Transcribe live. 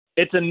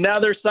It's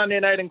another Sunday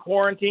night in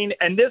quarantine,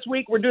 and this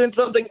week we're doing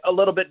something a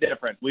little bit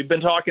different. We've been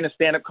talking to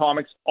stand-up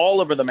comics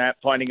all over the map,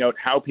 finding out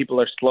how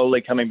people are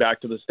slowly coming back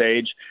to the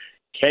stage.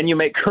 Can you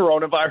make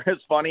coronavirus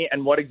funny,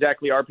 and what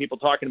exactly are people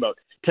talking about?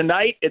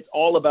 Tonight, it's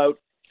all about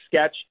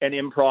sketch and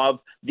improv.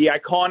 The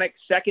iconic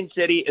Second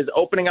City is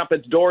opening up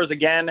its doors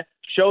again.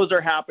 Shows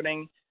are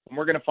happening, and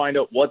we're going to find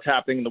out what's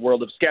happening in the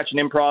world of sketch and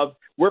improv.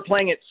 We're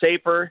playing it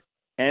safer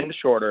and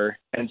shorter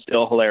and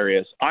still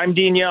hilarious. I'm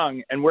Dean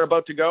Young, and we're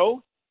about to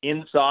go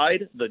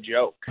inside the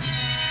joke.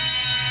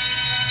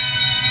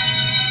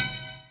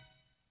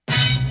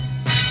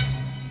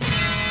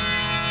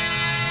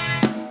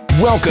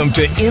 Welcome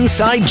to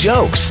Inside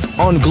Jokes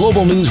on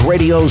Global News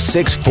Radio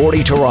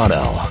 640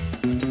 Toronto.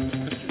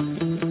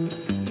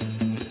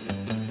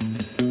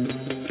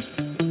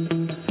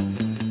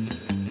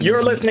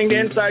 You're listening to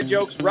Inside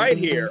Jokes right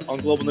here on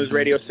Global News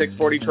Radio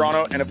 640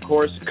 Toronto, and of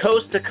course,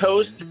 coast to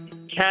coast,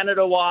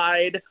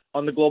 Canada-wide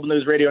on the Global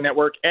News Radio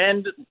Network,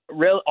 and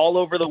all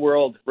over the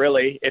world,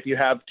 really, if you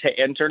have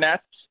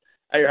internet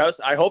at your house.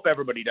 I hope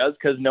everybody does,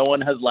 because no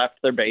one has left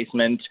their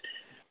basement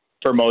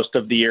for most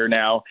of the year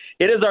now.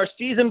 It is our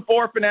Season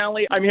 4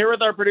 finale. I'm here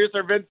with our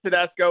producer, Vince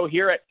Tedesco,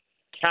 here at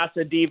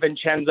Casa di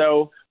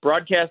Vincenzo,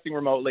 broadcasting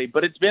remotely.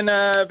 But it's been,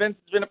 Vince,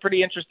 it's been a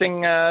pretty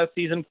interesting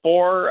Season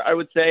 4, I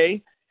would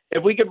say.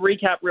 If we could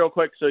recap real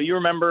quick. So you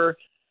remember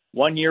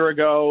 1 year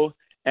ago,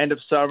 end of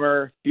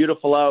summer,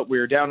 beautiful out. We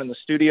were down in the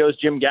studios.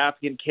 Jim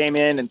Gaffigan came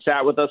in and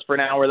sat with us for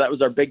an hour. That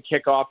was our big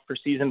kickoff for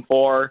Season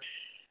 4.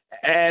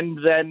 And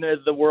then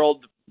the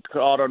world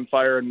caught on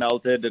fire and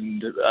melted,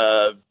 and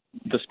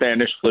the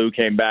Spanish flu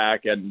came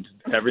back, and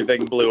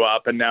everything blew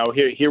up. And now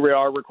here we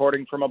are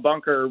recording from a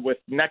bunker with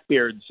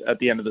neckbeards at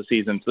the end of the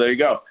season. So there you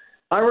go.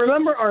 I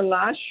remember our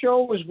last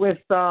show was with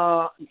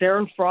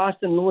Darren Frost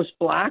and Lewis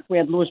Black. We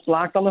had Lewis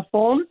Black on the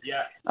phone.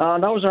 Yeah.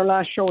 That was our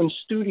last show in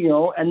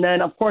studio. And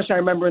then, of course, I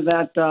remember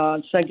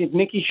that Psychic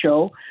Nikki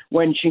show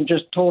when she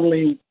just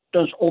totally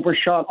just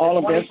overshot all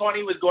of this.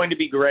 2020 was going to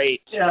be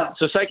great. Yeah.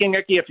 So Psychic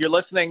Nikki, if you're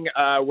listening,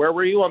 where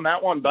were you on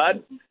that one,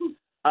 bud?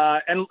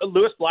 And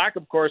Lewis Black,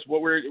 of course, we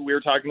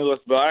were talking to Lewis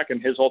Black,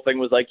 and his whole thing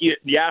was like,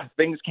 yeah,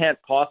 things can't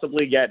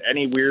possibly get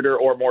any weirder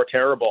or more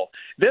terrible.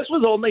 This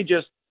was only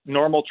just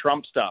normal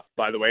Trump stuff,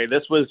 by the way.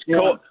 This was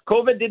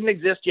COVID didn't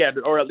exist yet,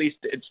 or at least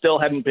it still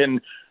hadn't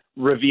been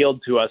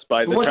revealed to us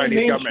by the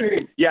Chinese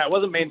government. Yeah, it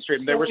wasn't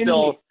mainstream. They were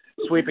still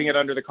sweeping it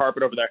under the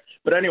carpet over there.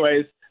 But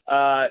anyways,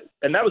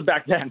 and that was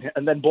back then.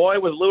 And then boy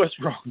was Lewis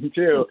wrong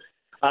too.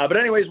 But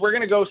anyways, we're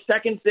going to go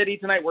Second City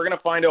tonight. We're going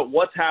to find out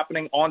what's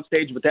happening on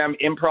stage with them.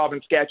 Improv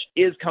and sketch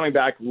is coming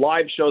back.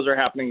 Live shows are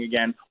happening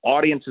again.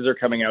 Audiences are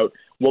coming out.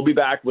 We'll be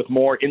back with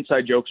more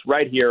Inside Jokes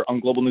right here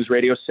on Global News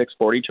Radio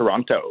 640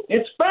 Toronto.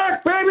 It's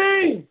back,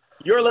 baby!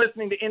 You're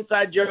listening to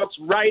Inside Jokes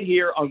right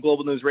here on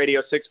Global News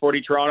Radio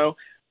 640 Toronto.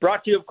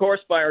 Brought to you, of course,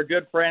 by our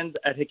good friends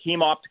at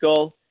Hakeem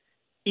Optical.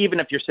 Even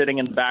if you're sitting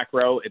in the back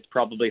row, it's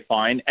probably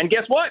fine. And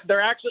guess what?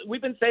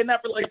 We've been saying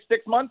that for like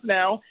 6 months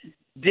now.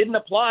 Didn't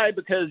apply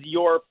because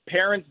your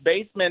parents'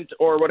 basement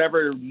or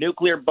whatever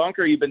nuclear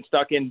bunker you've been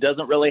stuck in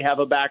doesn't really have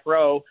a back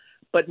row.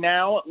 But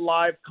now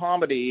live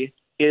comedy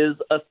is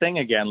a thing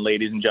again,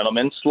 ladies and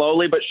gentlemen.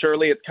 Slowly but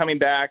surely it's coming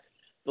back.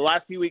 The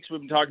last few weeks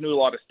we've been talking to a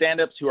lot of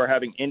stand-ups who are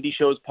having indie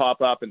shows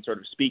pop up and sort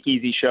of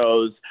speakeasy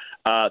shows.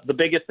 The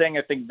biggest thing,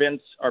 I think,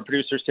 Vince, our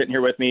producer, sitting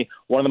here with me,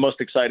 one of the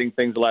most exciting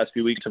things the last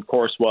few weeks, of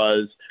course,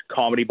 was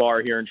Comedy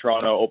Bar here in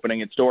Toronto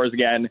opening its doors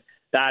again.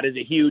 That is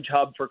a huge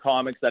hub for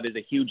comics. That is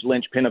a huge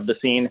linchpin of the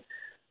scene.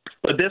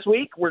 But this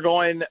week, we're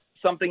going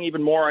something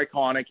even more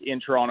iconic in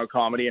Toronto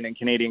comedy and in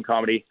Canadian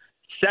comedy.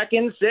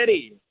 Second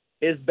City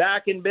is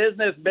back in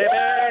business, baby!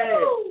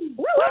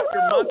 Woo! After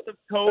months of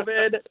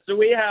COVID. So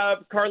we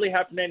have Carly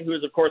Heffernan, who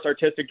is, of course,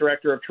 artistic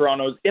director of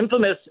Toronto's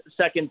infamous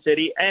Second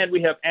City. And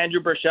we have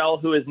Andrew Burchell,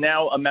 who is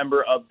now a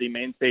member of the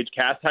main stage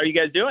cast. How are you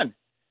guys doing?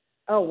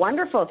 Oh,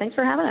 wonderful. Thanks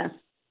for having us.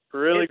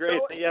 Really great.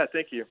 Yeah,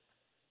 thank you.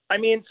 I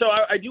mean, so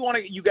I do want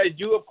to. You guys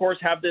do, of course,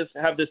 have this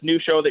new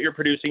show that you're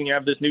producing. You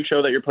have this new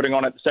show that you're putting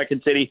on at the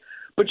Second City.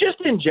 But just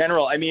in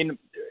general, I mean,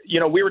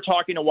 we were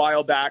talking a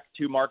while back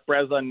to Mark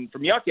Breslin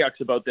from Yuck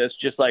Yucks about this.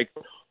 Just like,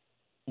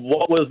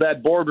 what was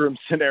that boardroom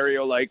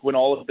scenario like when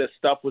all of this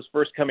stuff was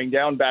first coming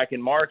down back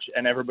in March,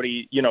 and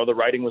everybody, the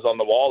writing was on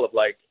the wall of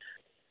like,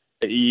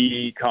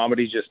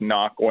 comedy's just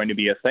not going to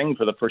be a thing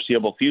for the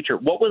foreseeable future.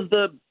 What was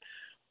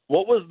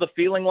the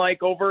feeling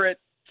like over at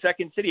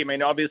Second City? I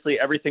mean, obviously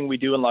everything we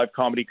do in live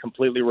comedy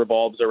completely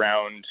revolves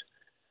around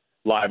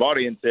live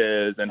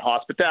audiences and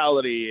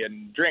hospitality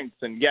and drinks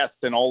and guests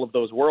and all of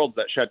those worlds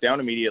that shut down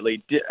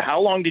immediately.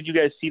 How long did you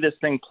guys see this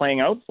thing playing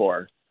out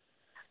for?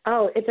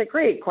 Oh, it's a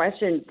great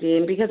question,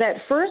 Dean, because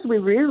at first we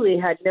really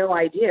had no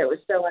idea. It was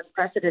so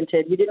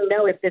unprecedented. We didn't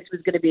know if this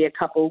was going to be a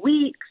couple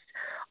weeks,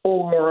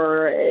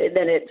 or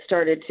then it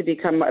started to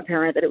become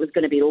apparent that it was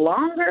going to be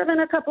longer than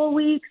a couple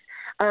weeks.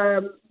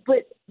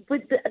 But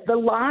the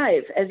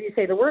live, as you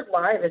say, the word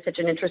live is such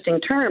an interesting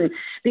term,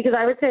 because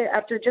I would say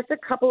after just a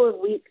couple of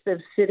weeks of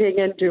sitting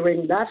and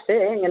doing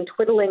nothing and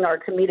twiddling our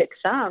comedic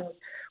thumbs,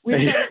 We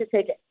started to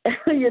take,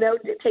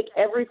 to take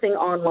everything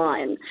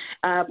online.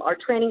 Our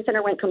training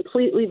center went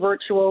completely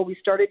virtual. We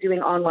started doing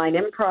online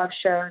improv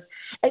shows.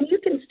 And you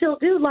can still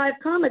do live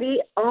comedy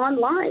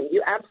online.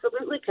 You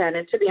absolutely can.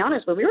 And to be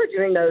honest, when we were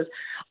doing those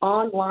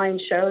online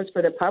shows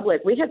for the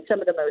public, we had some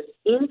of the most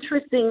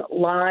interesting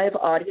live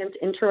audience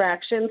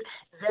interactions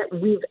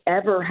that we've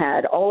ever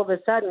had. All of a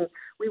sudden,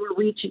 we were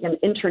reaching an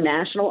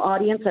international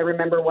audience. I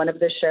remember one of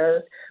the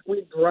shows,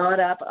 we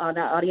brought up an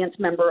audience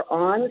member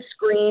on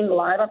screen,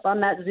 live up on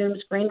that Zoom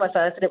screen with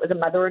us, and it was a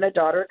mother and a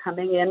daughter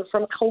coming in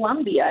from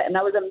Colombia, and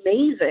that was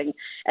amazing,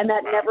 and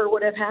that never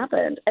would have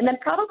happened. And then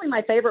probably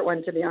my favorite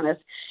one, to be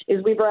honest,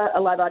 is we brought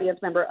a live audience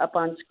member up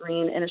on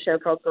screen in a show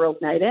called Girls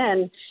Night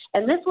In,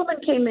 and this woman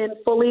came in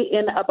fully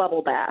in a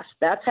bubble bath.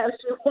 That's how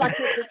she wanted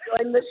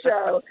to join the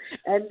show,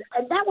 and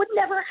that would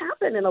never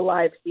happen in a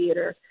live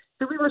theater.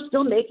 So we were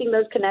still making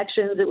those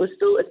connections. It was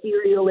still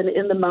ethereal, and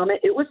in the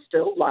moment, it was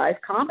still live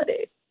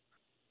comedy.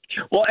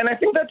 Well, and I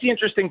think that's the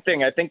interesting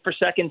thing. I think for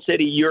Second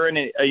City, you're in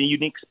a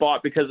unique spot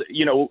because,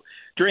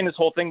 during this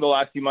whole thing the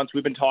last few months,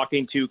 we've been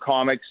talking to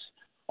comics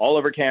all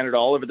over Canada,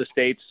 all over the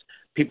States.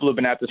 People who've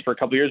been at this for a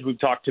couple of years. We've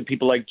talked to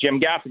people like Jim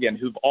Gaffigan,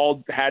 who've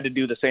all had to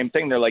do the same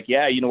thing. They're like,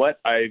 yeah, you know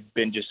what? I've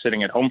been just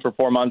sitting at home for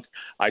 4 months.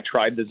 I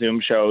tried the Zoom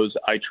shows.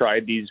 I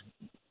tried these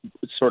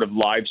sort of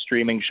live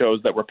streaming shows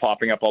that were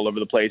popping up all over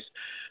the place.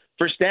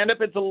 For stand-up,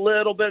 it's a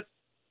little bit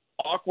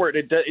awkward.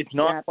 It's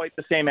not quite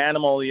the same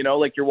animal,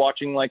 like you're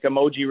watching like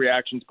emoji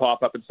reactions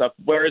pop up and stuff.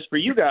 Whereas for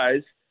you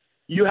guys,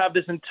 you have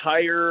this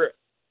entire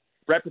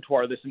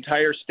repertoire, this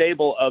entire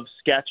stable of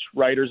sketch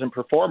writers and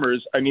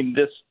performers. I mean,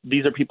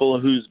 these are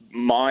people whose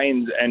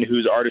minds and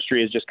whose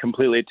artistry is just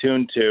completely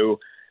attuned to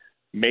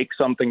make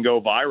something go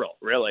viral,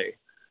 really.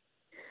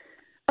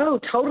 Oh,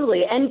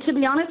 totally. And to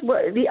be honest,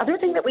 the other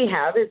thing that we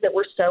have is that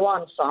we're so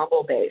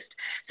ensemble-based.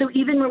 So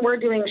even when we're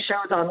doing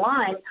shows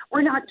online,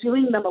 we're not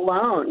doing them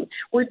alone.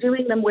 We're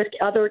doing them with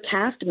other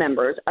cast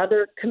members,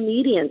 other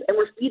comedians, and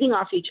we're feeding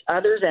off each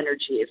other's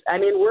energies. I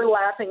mean, we're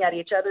laughing at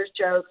each other's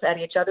jokes, at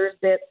each other's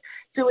bits,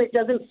 so it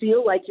doesn't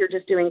feel like you're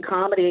just doing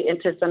comedy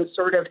into some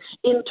sort of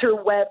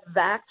interweb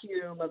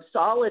vacuum of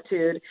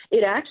solitude.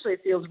 It actually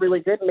feels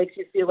really good and makes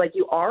you feel like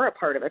you are a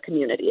part of a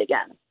community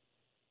again.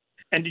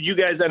 And did you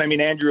guys, and I mean,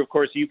 Andrew, of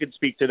course, you could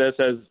speak to this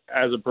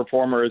as a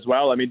performer as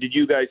well. I mean, did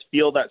you guys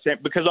feel that same?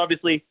 Because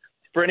obviously,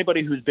 for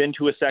anybody who's been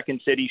to a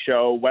Second City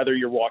show, whether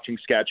you're watching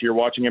sketch, you're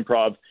watching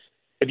improv,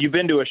 if you've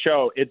been to a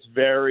show, it's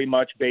very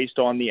much based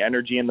on the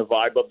energy and the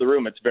vibe of the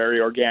room. It's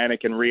very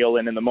organic and real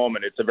and in the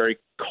moment. It's a very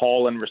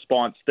call and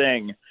response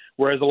thing.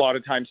 Whereas a lot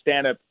of times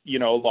stand-up, a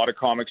lot of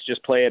comics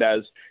just play it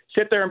as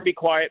sit there and be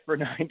quiet for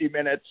 90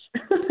 minutes.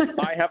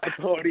 I have the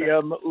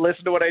podium,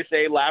 listen to what I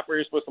say, laugh where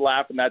you're supposed to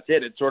laugh, and that's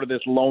it. It's sort of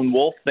this lone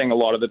wolf thing a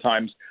lot of the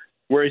times.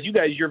 Whereas you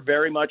guys, you're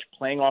very much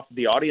playing off of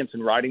the audience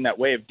and riding that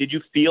wave. Did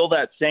you feel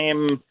that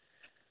same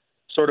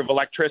sort of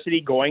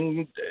electricity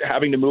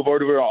having to move over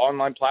to an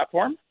online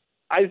platform?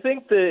 I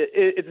think that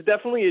it's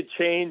definitely a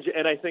change,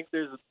 and I think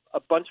there's a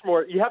bunch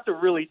more. You have to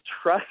really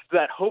trust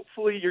that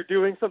hopefully you're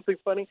doing something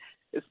funny,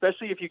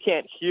 especially if you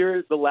can't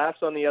hear the laughs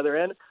on the other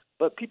end.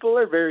 But people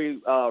are very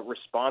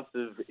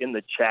responsive in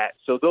the chat,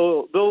 so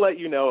they'll let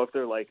you know if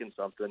they're liking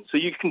something. So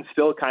you can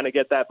still kind of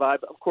get that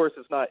vibe. Of course,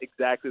 it's not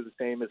exactly the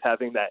same as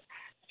having that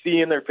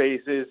seeing their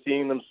faces,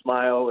 seeing them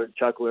smile or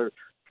chuckle or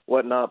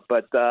whatnot,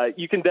 but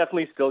you can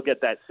definitely still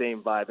get that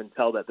same vibe and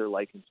tell that they're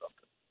liking something.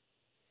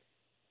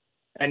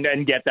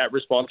 And get that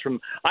response from,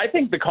 I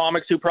think, the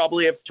comics who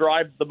probably have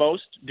thrived the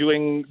most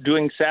doing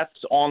sets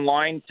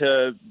online to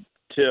a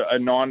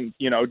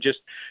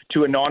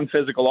to a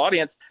non-physical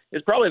audience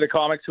is probably the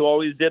comics who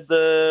always did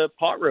the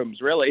pot rooms,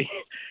 really,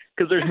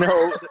 because there's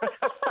no,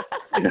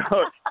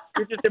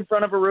 you're just in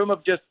front of a room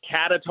of just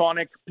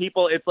catatonic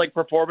people. It's like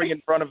performing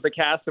in front of the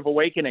cast of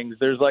Awakenings.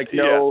 There's like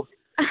no,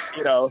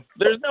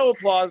 there's no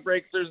applause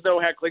breaks, there's no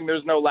heckling,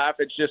 there's no laugh.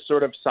 It's just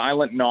sort of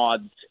silent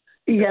nods.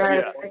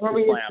 Yeah, what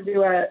we used to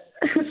do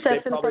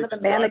sets in front of the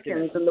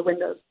mannequins in the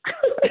windows.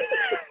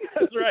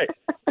 That's right.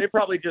 They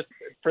probably just,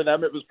 for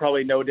them, it was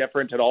probably no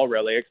different at all,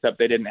 really, except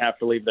they didn't have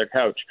to leave their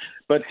couch.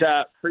 But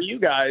for you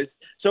guys,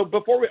 so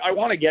I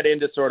want to get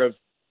into sort of,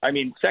 I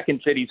mean,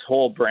 Second City's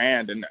whole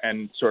brand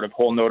and sort of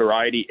whole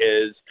notoriety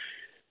is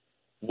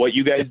what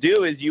you guys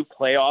do is you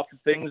play off of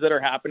things that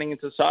are happening in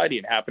society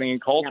and happening in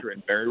culture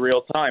in very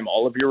real time.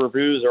 All of your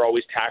reviews are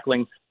always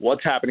tackling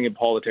what's happening in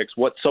politics,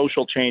 what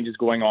social change is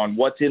going on,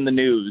 what's in the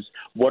news,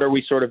 what are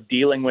we sort of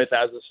dealing with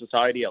as a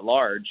society at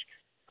large.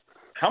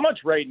 How much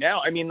right now?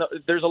 I mean,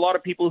 there's a lot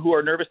of people who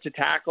are nervous to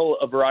tackle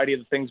a variety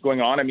of things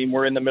going on. I mean,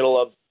 we're in the middle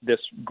of this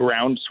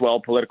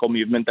groundswell political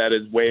movement that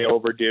is way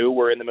overdue.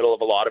 We're in the middle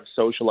of a lot of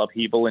social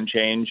upheaval and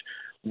change.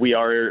 We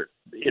are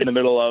in the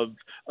middle of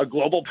a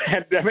global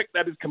pandemic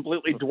that is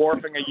completely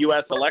dwarfing a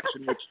U.S.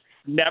 election, which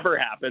never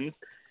happens.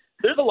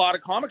 There's a lot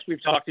of comics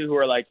we've talked to who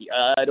are like,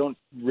 I don't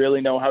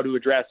really know how to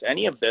address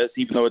any of this,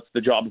 even though it's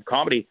the job of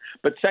comedy.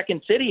 But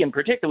Second City in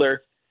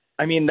particular,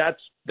 I mean, that's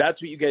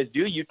what you guys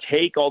do. You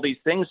take all these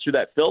things through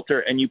that filter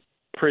and you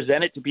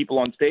present it to people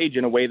on stage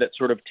in a way that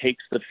sort of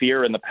takes the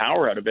fear and the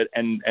power out of it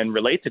and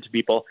relates it to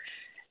people.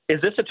 Is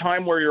this a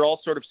time where you're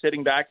all sort of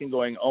sitting back and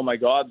going, oh my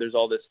God, there's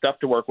all this stuff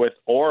to work with?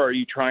 Or are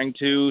you trying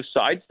to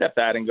sidestep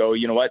that and go,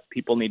 you know what,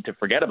 people need to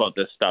forget about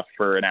this stuff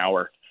for an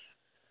hour?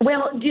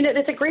 Well,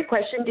 that's a great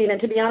question, Dean. And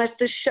to be honest,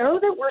 the show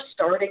that we're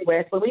starting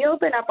with, when we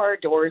open up our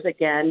doors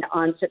again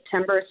on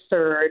September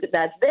 3rd,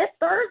 that's this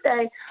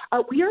Thursday,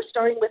 we are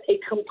starting with a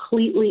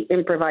completely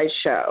improvised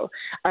show.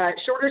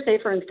 Shorter,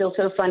 Safer, and Still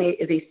So Funny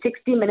is a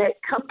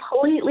 60-minute,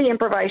 completely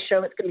improvised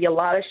show. It's going to be a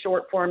lot of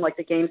short form, like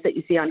the games that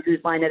you see on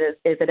Whose Line Is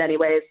It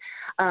Anyways,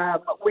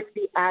 with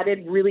the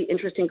added really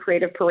interesting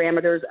creative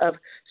parameters of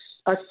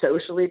a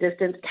socially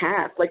distanced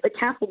cast. Like, the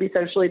cast will be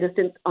socially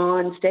distanced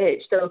on stage.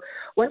 So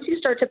once you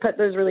start to put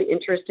those really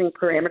interesting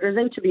parameters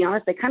in, to be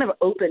honest, they kind of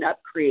open up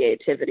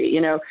creativity.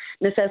 You know,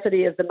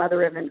 necessity is the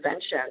mother of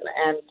invention,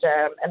 and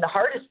the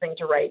hardest thing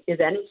to write is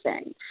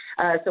anything.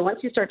 So once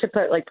you start to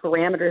put like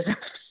parameters,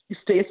 you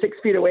stay 6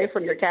 feet away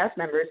from your cast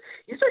members,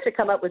 you start to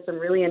come up with some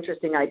really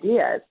interesting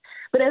ideas.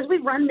 But as we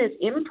run this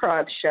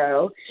improv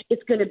show,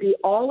 it's going to be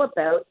all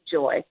about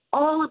joy,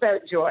 all about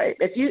joy.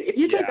 If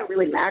you take a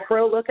really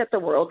macro look at the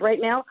world right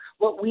now,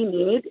 what we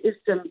need is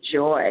some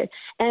joy.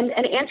 And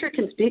Andrew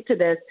can speak to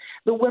this,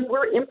 but when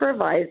we're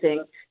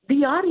improvising,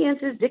 the audience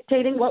is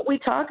dictating what we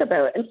talk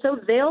about. And so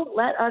they'll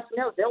let us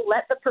know. They'll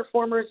let the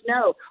performers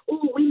know,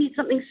 oh, we need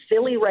something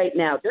silly right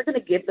now. They're going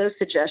to give those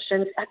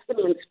suggestions. That's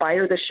going to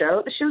inspire the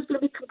show. The show's going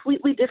to be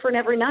completely different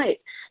every night.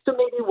 So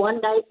maybe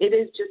one night it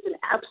is just an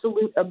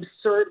absolute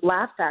absurd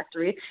laugh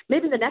factory.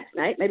 Maybe the next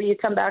night, maybe you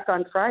come back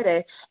on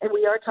Friday and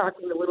we are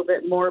talking a little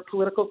bit more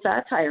political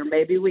satire.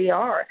 Maybe we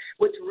are.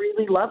 What's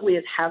really lovely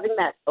is having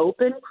that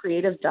open,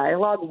 creative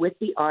dialogue with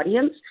the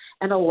audience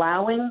and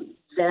allowing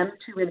them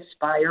to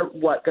inspire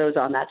what goes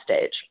on that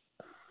stage.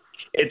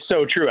 It's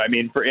so true. I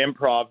mean, for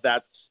improv,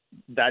 that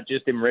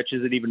just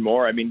enriches it even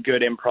more. I mean,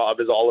 good improv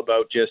is all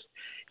about just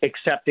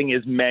accepting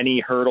as many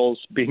hurdles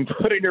being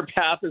put in your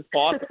path as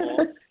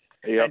possible.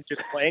 Yep. And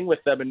just playing with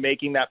them and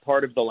making that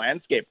part of the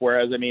landscape.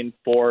 Whereas, I mean,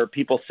 for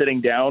people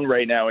sitting down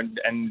right now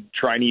and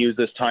trying to use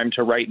this time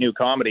to write new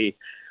comedy,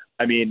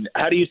 I mean,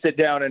 how do you sit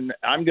down and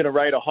I'm going to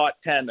write a hot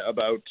 10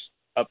 about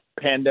a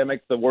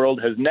pandemic the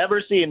world has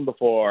never seen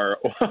before,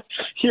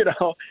 you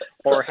know,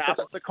 or half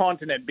of the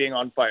continent being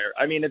on fire?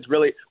 I mean, it's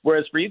really,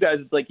 whereas for you guys,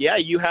 it's like, yeah,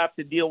 you have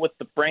to deal with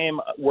the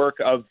framework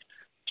of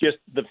just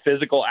the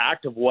physical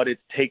act of what it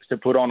takes to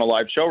put on a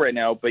live show right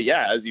now. But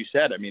yeah, as you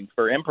said, I mean,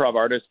 for improv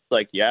artists,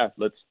 like, yeah,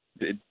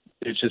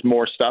 it's just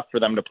more stuff for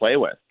them to play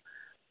with.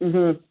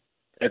 Mm-hmm.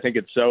 I think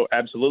it's so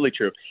absolutely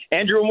true.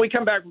 Andrew, when we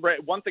come back,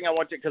 one thing I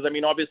want to, because I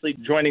mean, obviously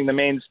joining the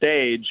main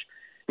stage,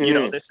 you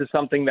know, this is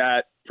something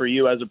that for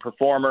you as a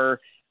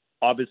performer,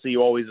 obviously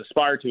you always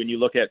aspire to, and you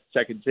look at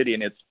Second City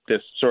and it's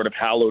this sort of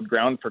hallowed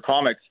ground for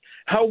comics.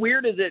 How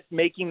weird is it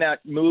making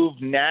that move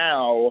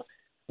now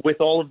with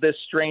all of this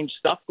strange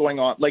stuff going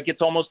on? Like,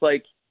 it's almost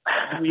like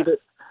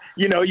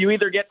you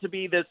either get to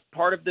be this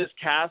part of this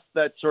cast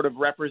that sort of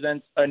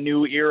represents a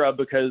new era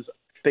because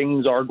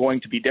things are going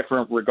to be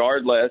different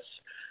regardless,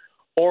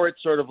 or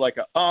it's sort of like,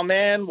 oh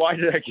man, why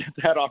did I get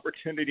that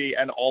opportunity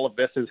and all of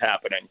this is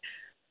happening?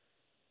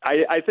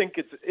 I think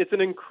it's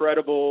an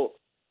incredible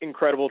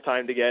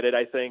time to get it.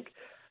 I think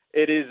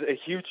it is a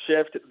huge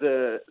shift.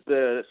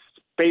 The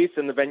space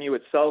and the venue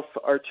itself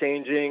are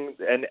changing,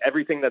 and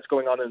everything that's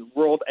going on in the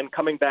world and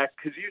coming back,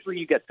 because usually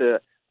you get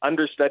to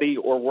understudy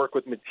or work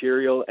with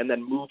material and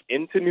then move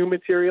into new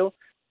material.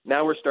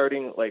 Now we're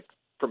starting like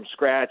from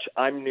scratch.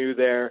 I'm new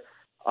there.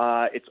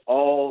 It's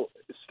all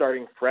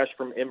starting fresh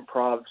from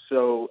improv.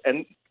 So,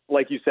 and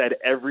like you said,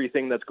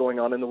 everything that's going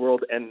on in the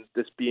world, and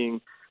this being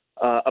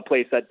a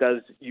place that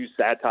does use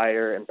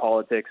satire and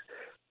politics,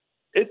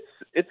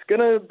 it's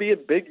gonna be a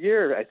big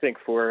year, I think,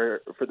 for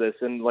this.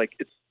 And like,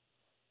 it's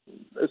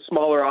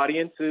smaller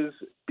audiences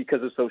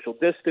because of social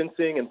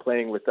distancing and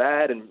playing with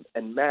that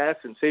and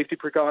masks and safety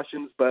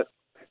precautions. But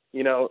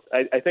you know,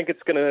 I think it's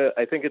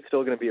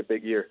still gonna be a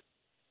big year.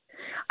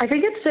 I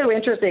think it's so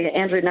interesting,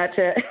 Andrew, not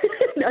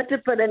to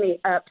put any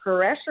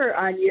pressure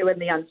on you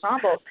and the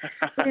ensemble,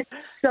 but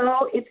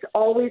it's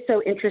always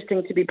so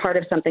interesting to be part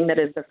of something that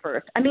is the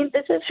first. I mean,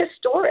 this is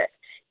historic.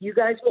 You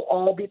guys will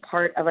all be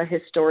part of a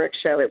historic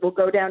show. It will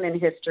go down in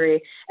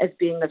history as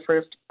being the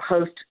first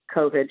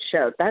post-COVID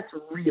show. That's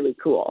really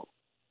cool.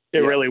 It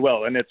really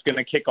will, and it's going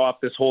to kick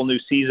off this whole new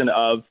season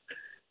of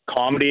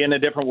comedy in a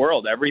different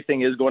world.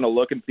 Everything is going to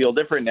look and feel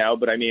different now,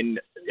 but I mean,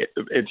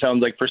 it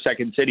sounds like for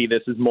Second City,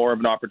 this is more of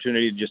an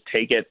opportunity to just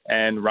take it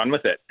and run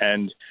with it.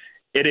 And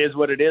it is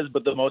what it is,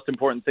 but the most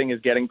important thing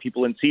is getting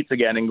people in seats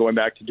again and going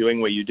back to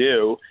doing what you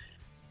do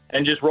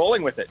and just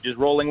rolling with it, just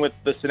rolling with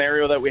the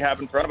scenario that we have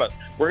in front of us.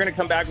 We're going to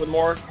come back with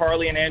more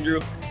Carly and Andrew,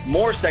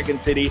 more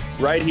Second City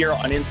right here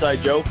on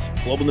Inside Jokes,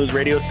 Global News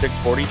Radio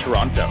 640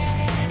 Toronto.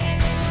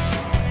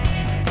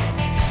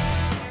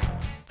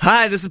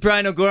 Hi, this is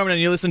Brian O'Gorman,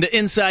 and you listen to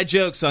Inside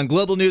Jokes on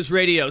Global News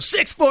Radio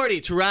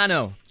 640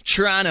 Toronto.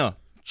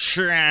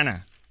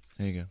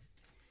 There you go.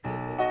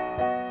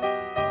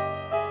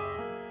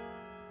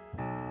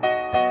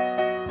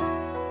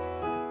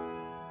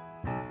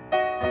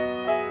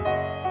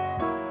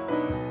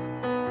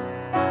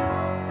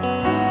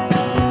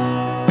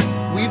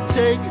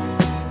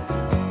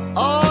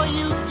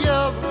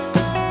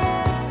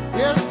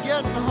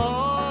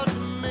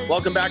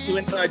 Welcome back to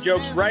Inside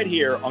Jokes right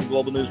here on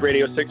Global News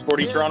Radio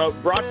 640 Toronto.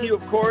 Brought to you,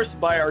 of course,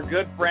 by our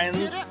good friends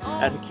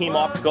at Hakeem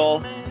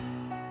Optical,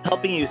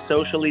 helping you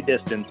socially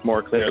distance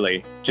more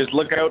clearly. Just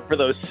look out for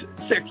those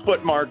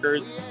 6-foot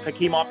markers.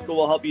 Hakeem Optical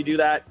will help you do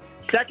that.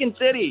 Second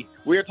City.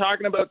 We are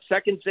talking about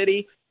Second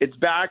City. It's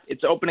back.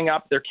 It's opening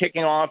up. They're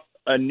kicking off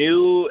a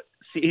new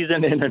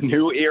season in a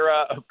new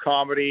era of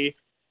comedy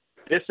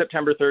this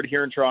September 3rd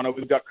here in Toronto.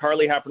 We've got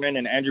Carly Heffernan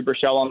and Andrew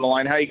Burchell on the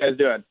line. How are you guys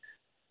doing?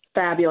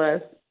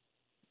 Fabulous.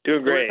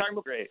 Doing great.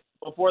 Great.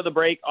 Before the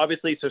break,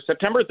 obviously, so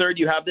September 3rd,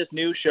 you have this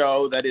new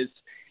show that is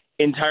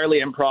entirely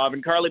improv.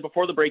 And Carly,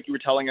 before the break, you were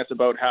telling us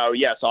about how,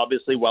 yes,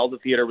 obviously, while the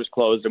theater was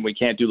closed and we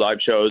can't do live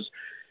shows,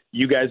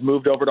 you guys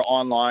moved over to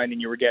online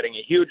and you were getting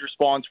a huge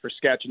response for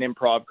sketch and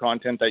improv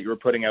content that you were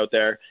putting out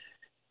there.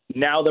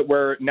 Now that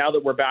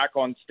we're back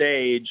on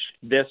stage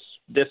this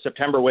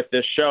September with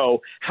this show,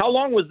 how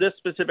long was this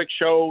specific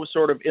show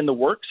sort of in the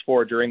works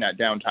for during that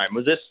downtime?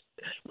 Was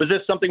this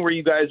something where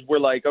you guys were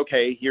like,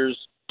 okay, here's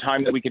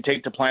time that we could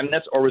take to plan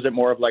this, or was it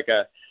more of like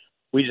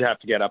we just have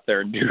to get up there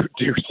and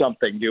do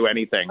something, do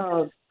anything?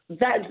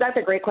 That's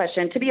a great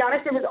question. To be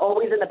honest, it was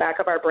always in the back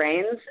of our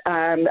brains.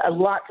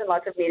 Lots and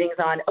lots of meetings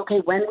on,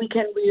 okay, when we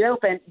can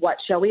reopen, what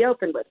shall we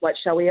open with? What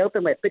shall we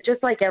open with? But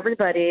just like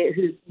everybody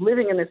who's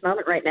living in this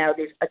moment right now,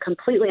 these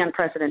completely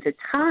unprecedented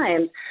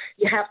times,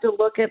 you have to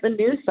look at the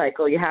news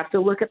cycle. You have to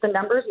look at the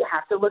numbers. You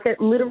have to look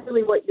at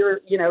literally what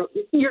your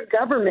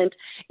government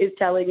is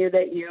telling you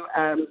that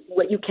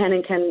what you can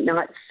and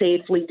cannot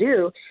safely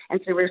do. And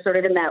so we're sort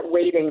of in that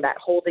waiting, that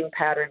holding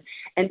pattern.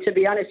 And to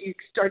be honest, you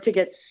start to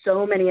get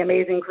so many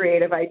amazing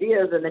creative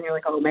ideas, and then you're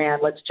like, oh man,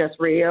 let's just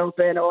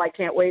reopen. Oh, I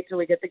can't wait till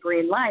we get the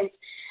green light.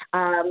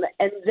 And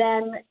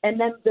then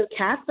the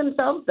cast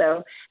themselves,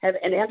 though, and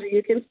Andrew,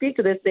 you can speak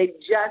to this, they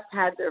just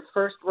had their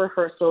first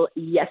rehearsal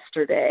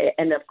yesterday.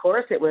 And of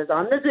course, it was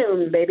on the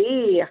Zoom,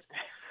 baby.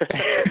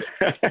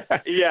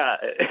 Yeah,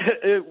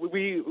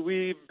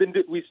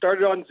 we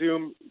started on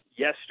Zoom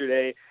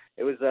yesterday.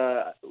 It was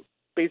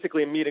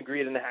basically a meet and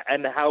greet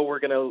and how we're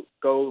going to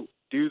go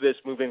do this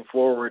moving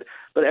forward.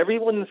 But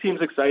everyone seems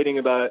excited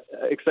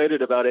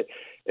about it.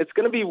 It's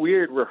going to be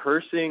weird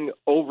rehearsing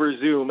over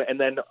Zoom and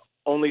then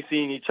only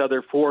seeing each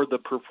other for the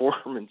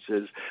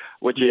performances,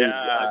 which is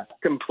a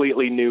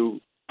completely new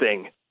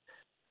thing.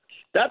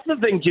 That's the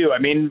thing too. I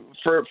mean,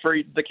 for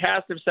the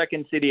cast of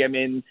Second City, I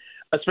mean,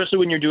 especially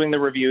when you're doing the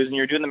reviews and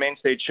you're doing the main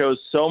stage shows,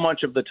 so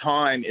much of the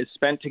time is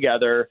spent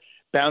together,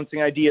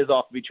 bouncing ideas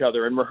off of each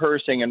other and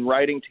rehearsing and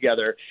writing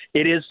together.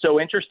 It is so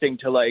interesting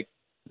to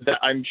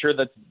I'm sure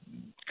that's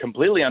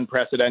completely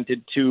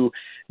unprecedented to,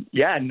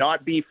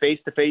 not be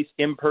face-to-face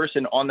in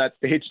person on that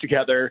stage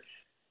together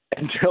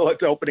until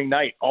it's opening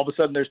night. All of a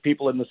sudden there's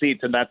people in the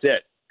seats and that's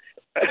it.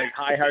 Like,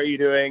 hi, how are you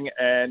doing?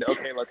 And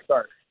okay, let's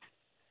start.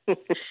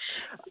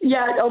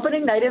 Yeah,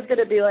 opening night is going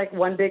to be like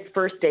one big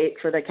first date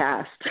for the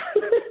cast.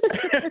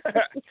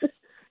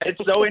 It's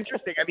so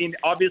interesting. I mean,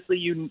 obviously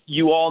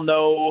you all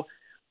know,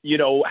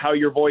 how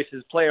your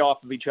voices play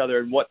off of each other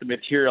and what the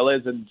material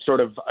is and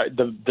sort of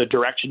the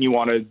direction you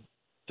want to,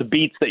 the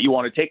beats that you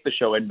want to take the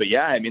show in. But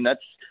yeah, I mean,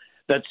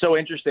 that's so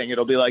interesting.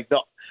 It'll be like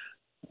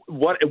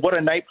what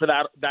a night for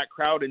that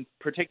crowd in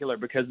particular,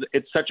 because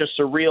it's such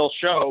a surreal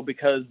show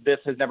because this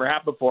has never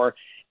happened before.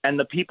 And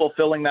the people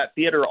filling that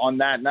theater on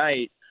that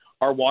night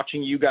are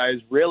watching you guys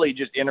really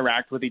just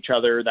interact with each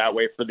other that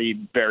way for the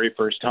very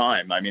first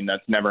time. I mean,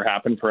 that's never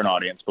happened for an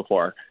audience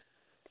before.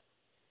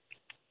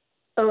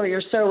 Oh,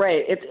 you're so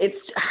right.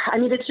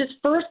 It's just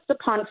first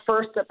upon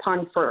first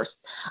upon first.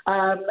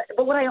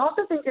 But what I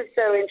also think is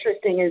so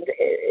interesting is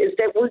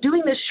that we're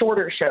doing this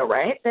shorter show,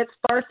 right? That's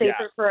far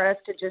safer for us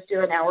to just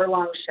do an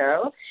hour-long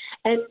show.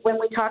 And when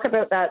we talk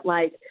about that,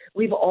 like,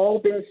 we've all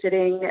been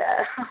sitting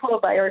all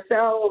by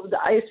ourselves,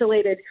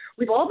 isolated.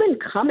 We've all been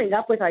coming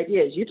up with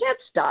ideas. You can't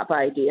stop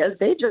ideas.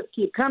 They just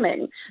keep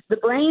coming. The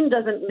brain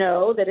doesn't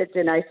know that it's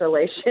in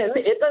isolation.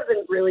 It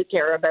doesn't really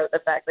care about the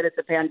fact that it's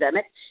a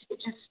pandemic. It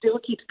just still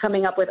keeps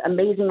coming up with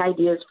amazing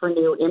ideas for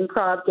new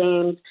improv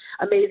games,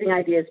 amazing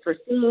ideas for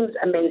scenes,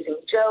 amazing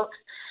jokes.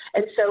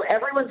 And so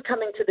everyone's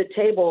coming to the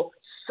table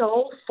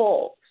so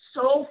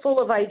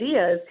full of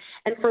ideas.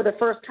 And for the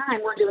first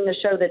time, we're doing a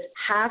show that's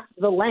half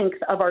the length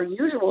of our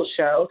usual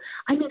show.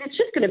 I mean, it's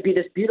just going to be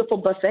this beautiful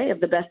buffet of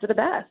the best of the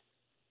best.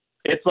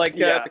 It's like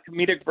the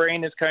comedic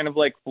brain is kind of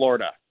like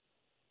Florida.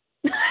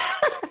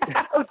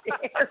 How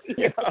dare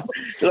you?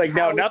 Like,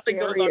 no, nothing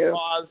goes on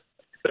pause.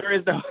 There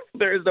is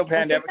no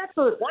pandemic.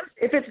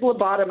 If it's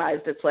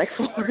lobotomized, it's like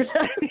Florida.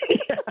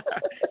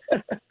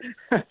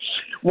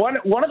 One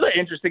of the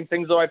interesting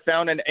things, though, I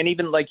found, and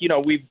even like,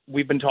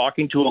 we've been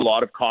talking to a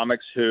lot of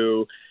comics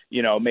who,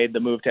 made the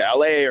move to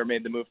LA or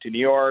made the move to New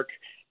York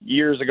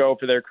years ago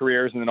for their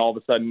careers, and then all of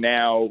a sudden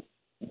now,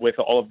 with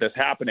all of this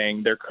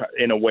happening, they're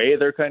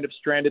kind of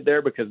stranded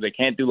there because they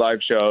can't do live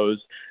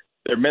shows.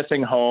 They're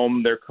missing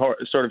home. They're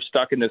sort of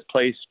stuck in this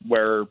place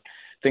where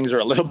things are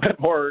a little bit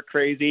more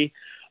crazy.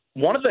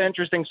 One of the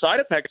interesting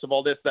side effects of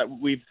all this that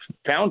we've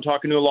found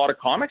talking to a lot of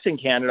comics in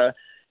Canada,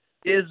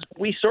 is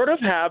we sort of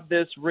have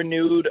this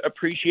renewed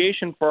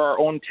appreciation for our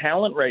own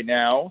talent right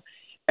now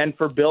and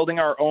for building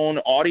our own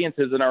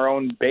audiences and our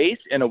own base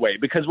in a way,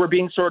 because we're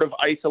being sort of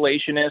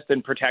isolationist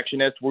and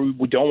protectionist.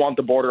 We don't want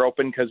the border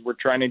open because we're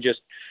trying to just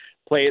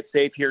play it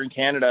safe here in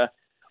Canada.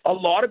 A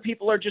lot of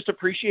people are just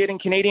appreciating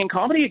Canadian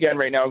comedy again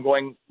right now and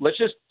going, let's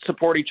just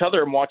support each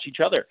other and watch each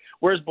other.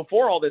 Whereas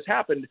before all this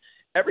happened,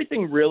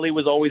 everything really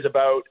was always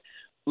about,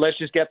 let's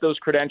just get those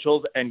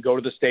credentials and go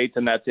to the States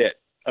and that's it.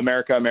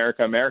 America,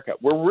 America, America.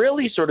 We're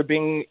really sort of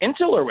being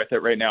insular with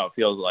it right now, it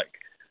feels like.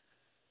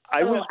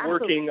 I was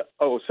working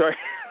 – oh, sorry.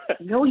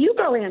 No, you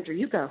go, Andrew.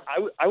 You go.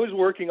 I was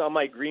working on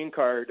my green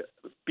card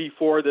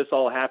before this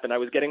all happened. I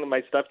was getting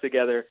my stuff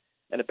together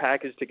and a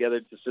package together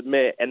to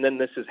submit, and then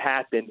this has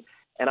happened.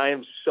 And I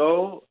am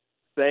so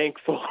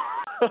thankful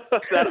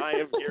that I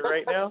am here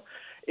right now.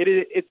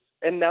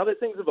 And now that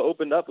things have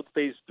opened up with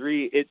phase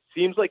 3, it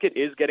seems like it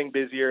is getting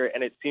busier,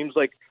 and it seems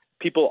like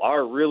people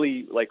are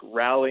really like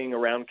rallying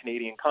around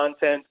Canadian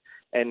content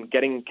and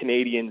getting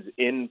Canadians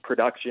in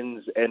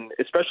productions, and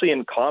especially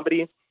in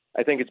comedy.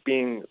 I think it's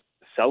being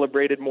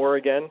celebrated more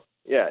again.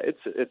 Yeah,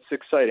 it's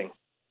exciting.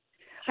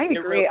 I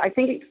agree. I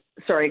think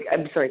Sorry,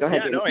 I'm sorry. Go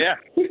ahead. Yeah.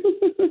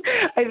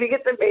 I think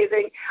it's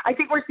amazing. I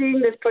think we're seeing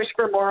this push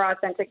for more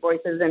authentic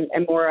voices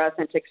and more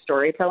authentic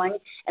storytelling.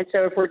 And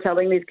so if we're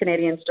telling these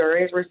Canadian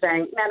stories, we're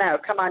saying, no,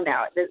 come on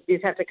now. These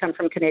have to come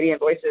from Canadian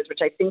voices, which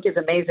I think is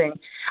amazing.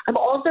 I'm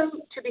also,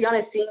 to be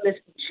honest, seeing this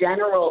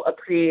general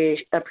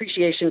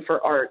appreciation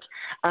for art,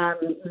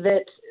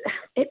 that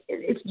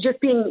it's just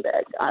being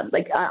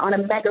on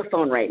a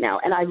megaphone right now.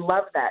 And I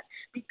love that,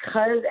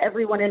 because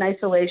everyone in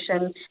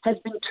isolation has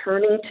been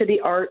turning to the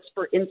arts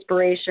for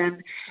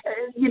inspiration.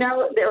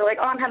 They're like,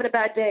 oh, I'm having a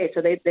bad day.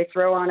 So they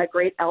throw on a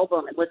great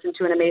album and listen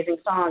to an amazing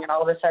song, and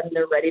all of a sudden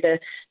they're ready to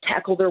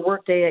tackle their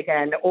workday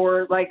again.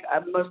 Or like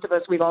most of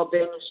us, we've all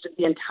binged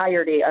the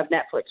entirety of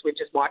Netflix. We've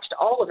just watched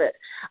all of it.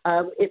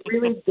 It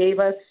really gave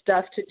us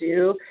stuff to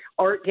do.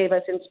 Art gave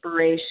us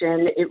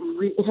inspiration.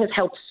 It has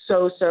helped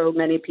so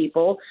many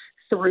people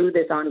through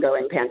this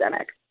ongoing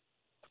pandemic.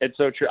 It's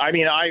so true. I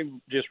mean, I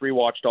just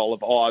rewatched all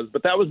of Oz,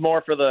 but that was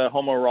more for the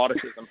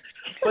homoeroticism.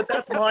 But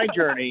that's my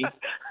journey.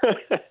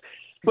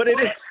 But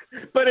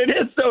it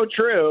is so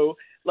true.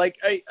 Like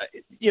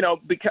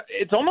because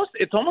it's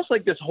almost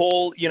like this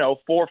whole 4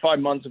 or 5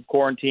 months of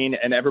quarantine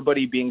and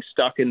everybody being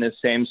stuck in this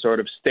same sort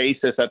of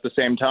stasis at the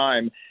same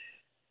time.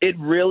 It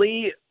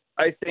really,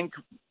 I think,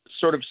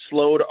 sort of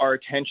slowed our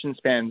attention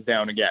spans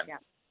down again. Yeah.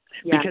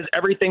 Because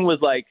everything was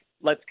like,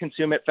 let's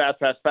consume it fast,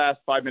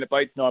 5-minute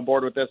bites. No, I'm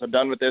bored with this. I'm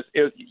done with this.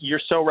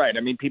 You're so right. I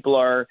mean, people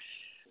are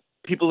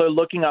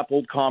looking up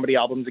old comedy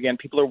albums again.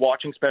 People are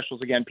watching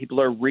specials again.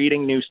 People are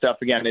reading new stuff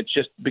again. It's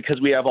just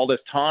because we have all this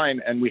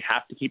time and we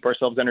have to keep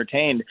ourselves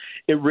entertained.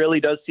 It really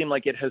does seem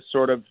like it has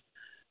sort of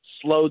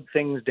slowed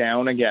things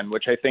down again,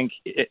 which I think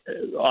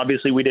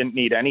obviously we didn't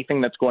need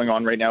anything that's going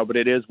on right now, but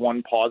it is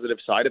one positive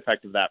side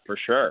effect of that for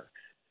sure.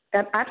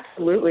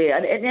 Absolutely.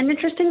 And an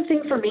interesting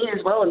thing for me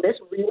as well, and this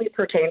really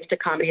pertains to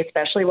comedy,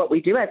 especially what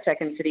we do at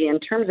Second City in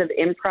terms of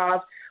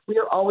improv, we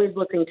are always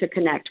looking to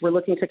connect. We're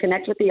looking to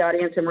connect with the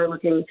audience, and we're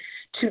looking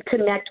to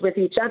connect with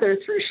each other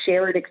through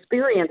shared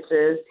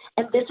experiences.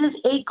 And this is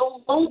a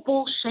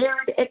global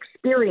shared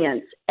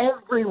experience.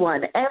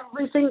 Everyone,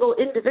 every single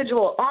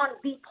individual on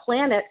the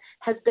planet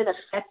has been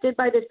affected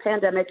by this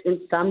pandemic in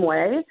some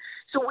way.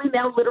 So we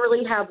now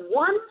literally have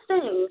one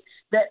thing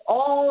that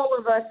all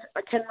of us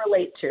can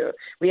relate to.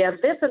 We have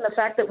this and the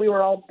fact that we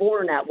were all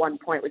born at one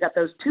point. We got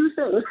those two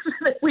things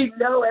that we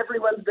know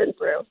everyone's been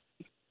through.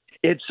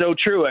 It's so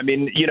true. I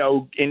mean,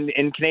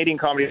 in Canadian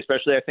comedy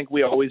especially, I think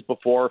we always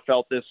before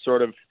felt this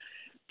sort of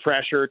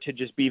pressure to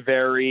just be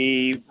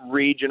very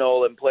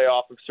regional and play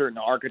off of certain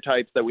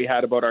archetypes that we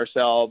had about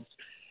ourselves.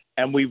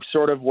 And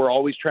we're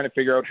always trying to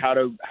figure out how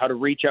to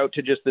reach out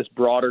to just this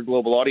broader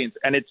global audience.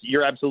 And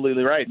you're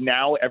absolutely right.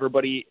 Now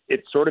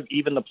it's sort of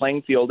even the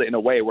playing field in a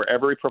way, where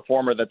every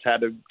performer that's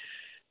had to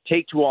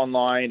take to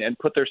online and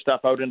put their stuff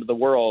out into the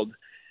world.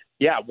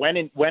 Yeah. When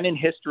in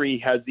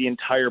history has the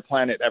entire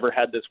planet ever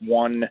had this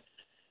one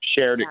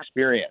shared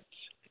experience?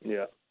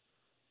 Yeah.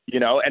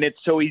 And it's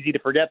so easy to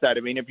forget that. I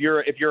mean, if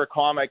you're a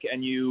comic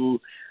and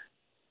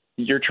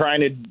you're trying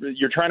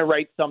to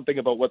write something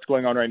about what's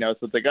going on right now.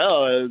 So it's like,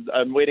 oh,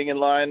 I'm waiting in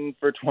line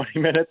for 20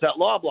 minutes at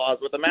Loblaws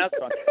with a mask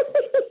on.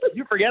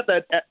 You forget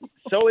that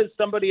so is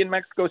somebody in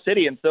Mexico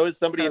City, and so is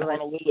somebody in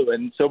Honolulu,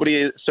 and so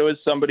is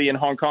somebody in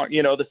Hong Kong.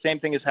 The same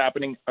thing is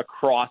happening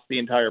across the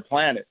entire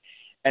planet.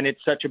 And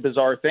it's such a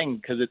bizarre thing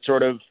because it's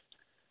sort of,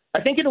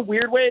 I think in a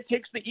weird way, it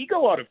takes the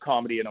ego out of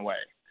comedy in a way.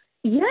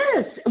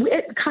 Yes,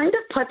 it kind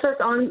of puts us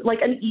on like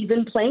an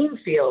even playing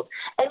field.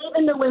 And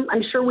even though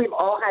I'm sure we've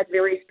all had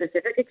very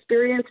specific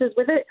experiences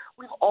with it,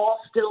 we've all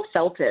still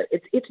felt it.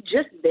 It's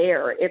just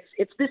there.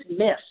 It's this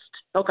mist.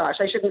 Oh gosh,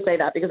 I shouldn't say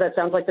that because that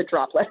sounds like the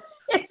droplet.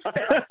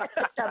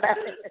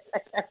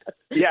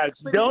 Yes,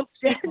 don't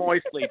speak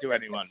moistly to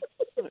anyone.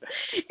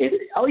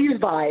 I'll use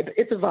vibe.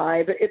 It's a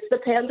vibe. It's the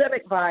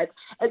pandemic vibe.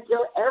 And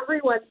so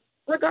everyone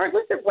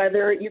regardless of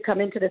whether you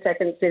come into the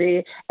Second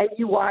City and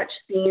you watch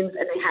scenes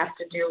and they have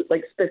to do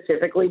like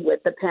specifically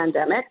with the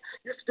pandemic,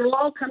 you're still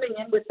all coming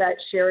in with that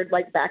shared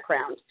like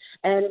background.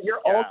 And you're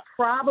all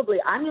probably,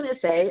 I'm going to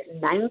say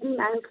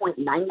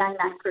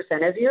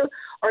 99.999% of you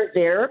are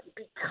there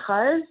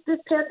because this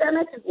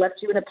pandemic has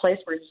left you in a place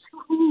where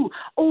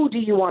do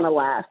you want to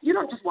laugh? You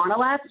don't just want to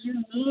laugh,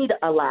 you need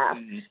a laugh.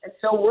 And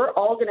so we're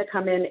all going to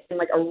come in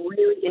like a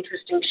really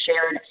interesting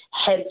shared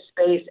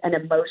headspace and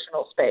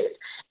emotional space.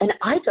 And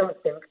I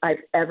don't think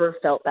I've ever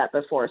felt that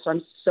before. So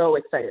I'm so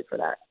excited for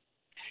that.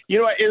 You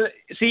know,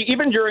 see,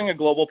 even during a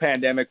global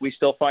pandemic, we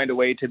still find a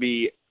way to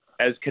be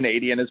as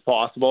Canadian as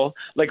possible.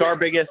 Like our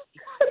biggest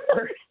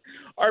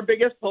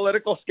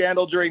political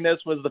scandal during this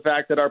was the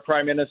fact that our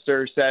prime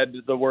minister said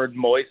the word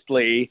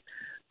moistly.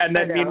 And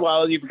then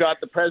meanwhile, you've got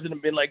the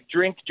president being like,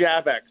 drink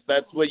Javex.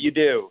 That's what you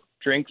do.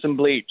 Drink some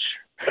bleach.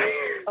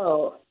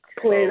 Oh,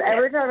 please.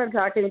 Every time I'm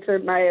talking to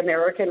my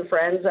American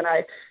friends and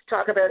I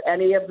talk about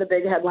any of the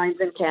big headlines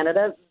in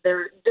Canada,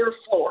 they're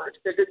floored.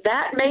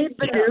 That made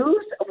the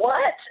news?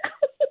 What?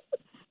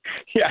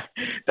 Yeah,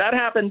 that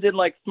happens in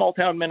like small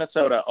town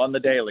Minnesota on the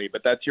daily,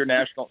 but that's your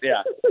national.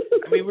 Yeah.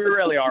 I mean, we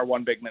really are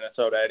one big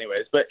Minnesota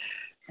anyways. But,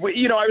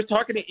 you know, I was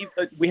talking to,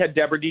 we had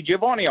Deborah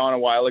DiGiovanni on a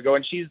while ago,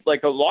 and she's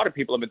like, a lot of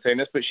people have been saying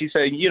this, but she's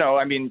saying, you know,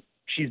 I mean,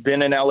 she's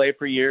been in LA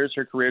for years.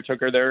 Her career took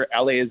her there.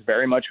 LA is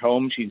very much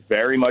home. She's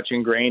very much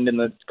ingrained in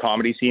the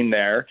comedy scene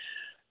there.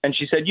 And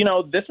she said, you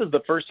know, this is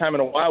the first time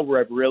in a while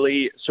where I've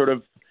really sort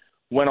of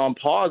went on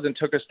pause and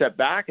took a step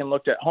back and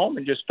looked at home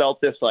and just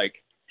felt this like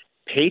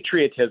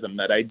patriotism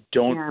that I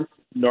don't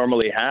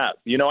normally have.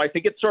 You know, I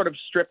think it sort of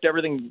stripped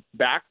everything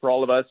back for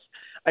all of us.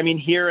 I mean,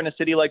 here in a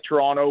city like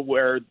Toronto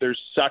where there's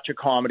such a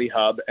comedy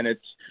hub and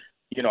it's,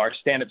 you know, our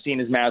stand-up scene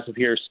is massive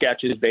here,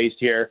 sketch is based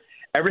here.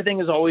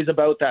 Everything is always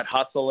about that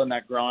hustle and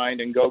that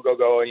grind and go,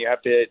 and you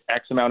have to hit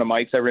X amount of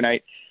mics every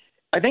night.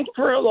 I think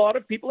for a lot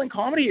of people in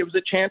comedy, it was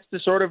a chance to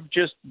sort of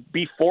just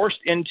be forced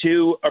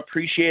into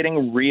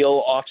appreciating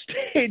real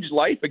offstage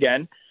life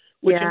again,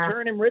 which in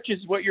turn enriches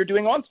what you're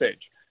doing on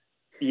stage.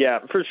 Yeah,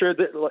 for sure.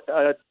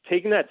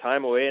 Taking that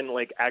time away and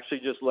like actually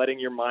just letting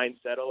your mind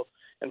settle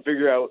and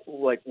figure out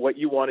like what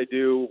you want to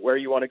do, where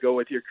you want to go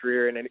with your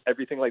career and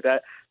everything like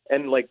that.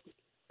 And like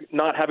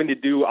not having to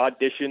do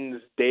auditions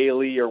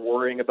daily or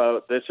worrying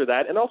about this or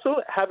that. And also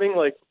having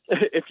like,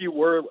 if you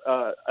were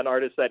an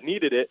artist that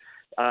needed it,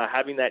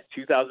 having that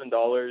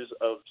 $2,000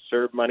 of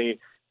CERB money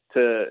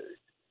to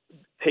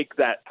take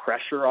that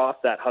pressure off,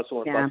 that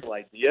hustle and bustle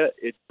idea,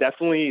 it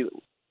definitely,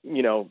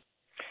 you know,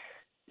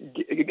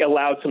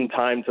 allowed some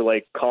time to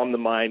like calm the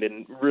mind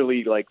and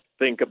really like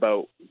think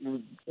about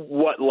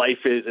what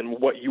life is and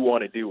what you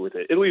want to do with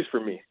it, at least for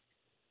me.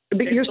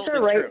 But you're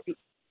so right.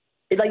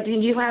 Like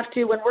you have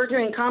to, when we're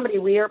doing comedy,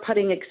 we are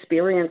putting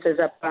experiences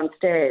up on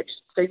stage.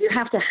 So you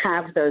have to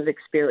have those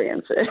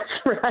experiences,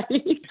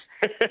 right?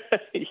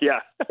 Yeah.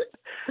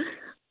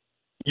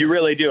 You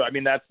really do. I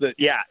mean,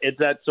 it's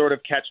that sort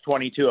of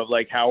catch-22 of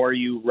like, how are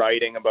you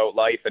writing about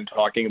life and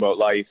talking about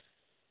life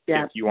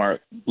if you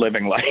aren't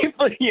living life?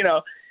 You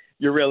know,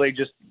 you're really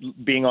just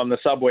being on the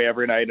subway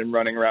every night and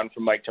running around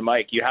from mic to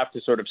mic. You have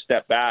to sort of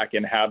step back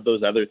and have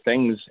those other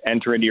things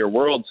enter into your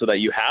world so that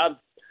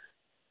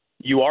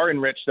you are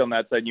enriched on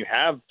that side and you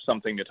have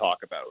something to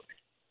talk about.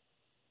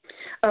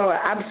 Oh,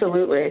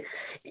 absolutely.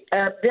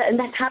 And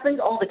that happens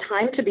all the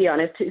time, to be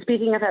honest.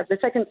 Speaking of the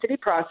Second City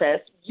process,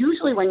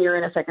 usually when you're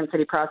in a Second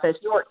City process,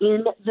 you're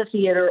in the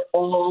theater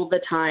all the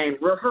time,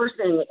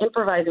 rehearsing,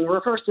 improvising.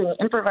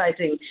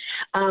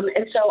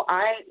 And so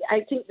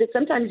I think that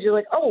sometimes you're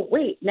like, oh,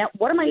 wait, now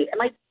what am I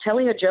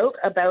telling a joke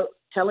about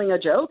telling a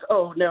joke?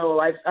 Oh,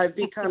 no, I've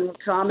become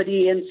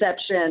comedy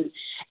inception.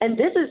 And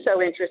this is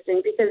so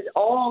interesting because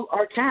all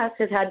our cast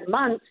has had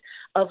months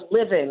of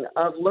living,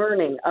 of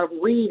learning, of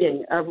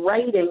reading, of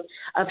writing,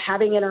 of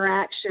having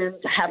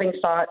interactions, having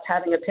thoughts,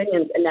 having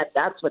opinions, and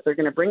that's what they're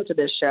going to bring to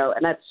this show,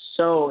 and that's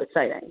so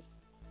exciting.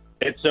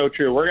 It's so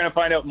true. We're going to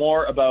find out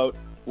more about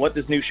what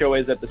this new show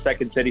is at the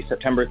Second City,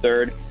 September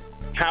 3rd,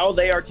 how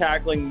they are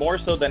tackling more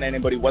so than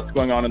anybody what's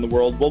going on in the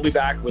world. We'll be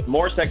back with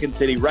more Second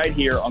City right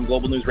here on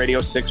Global News Radio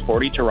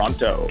 640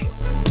 Toronto.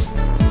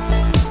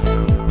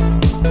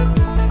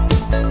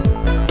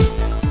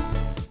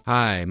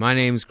 Hi, my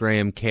name's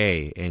Graham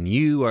Kay, and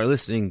you are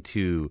listening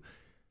to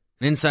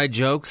Inside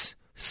Jokes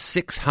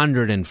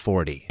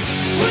 640. We're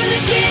the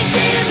kids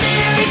in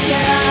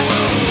America.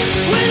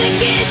 We're the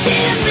kids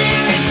in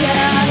America.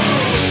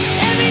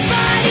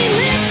 Everybody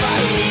live for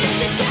the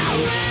music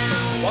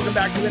around. Welcome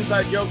back to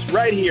Inside Jokes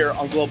right here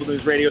on Global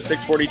News Radio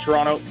 640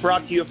 Toronto.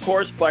 Brought to you, of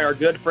course, by our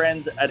good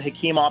friends at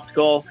Hakeem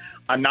Optical.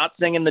 I'm not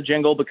singing the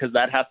jingle because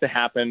that has to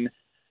happen.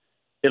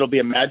 It'll be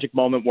a magic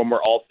moment when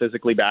we're all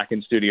physically back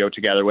in studio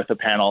together with a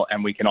panel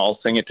and we can all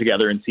sing it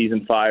together in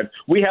season 5.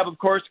 We have, of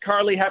course,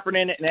 Carly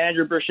Heffernan and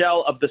Andrew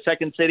Burchell of the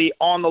Second City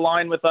on the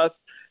line with us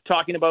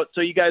talking about, so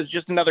you guys,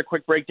 just another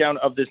quick breakdown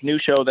of this new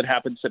show that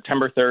happened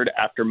September 3rd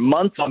after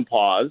months on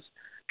pause.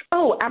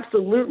 Oh,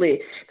 absolutely.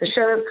 The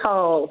show is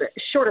called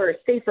Shorter,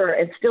 Safer,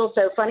 and Still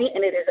So Funny,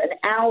 and it is an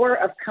hour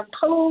of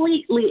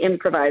completely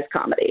improvised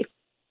comedy.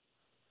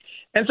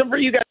 And so for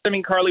you guys, I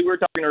mean, Carly, we were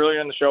talking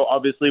earlier in the show,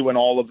 obviously when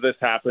all of this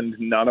happened,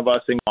 none of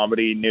us in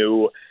comedy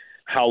knew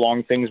how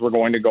long things were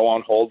going to go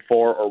on hold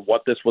for or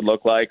what this would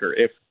look like or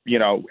if,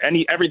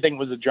 everything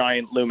was a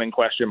giant looming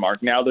question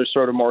mark. Now there's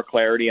sort of more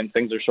clarity and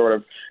things are sort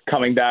of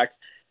coming back.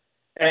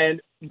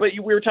 But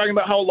we were talking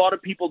about how a lot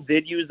of people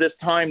did use this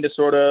time to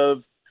sort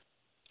of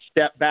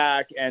step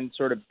back and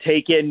sort of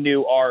take in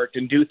new art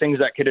and do things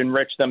that could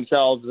enrich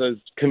themselves as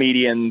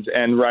comedians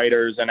and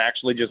writers and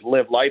actually just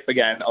live life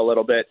again a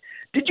little bit.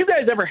 Did you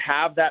guys ever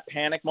have that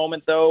panic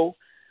moment, though?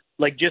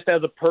 Like just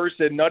as a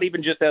person, not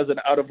even just as an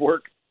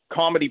out-of-work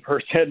comedy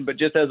person, but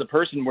just as a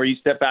person where you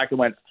step back and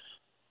went,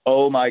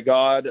 oh, my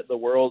God, the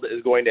world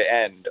is going to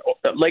end.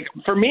 Like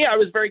for me, I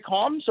was very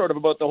calm sort of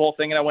about the whole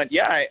thing. And I went,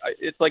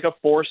 it's like a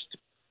forced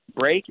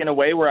break in a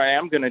way where I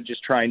am going to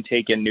just try and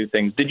take in new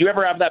things. Did you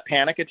ever have that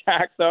panic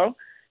attack, though?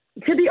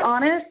 To be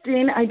honest,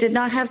 Dean, I did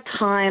not have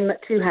time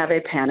to have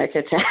a panic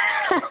attack.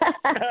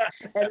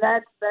 And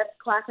that's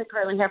classic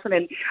Carly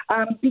Heffernan.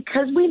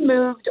 Because we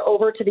moved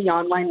over to the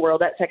online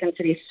world at Second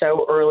City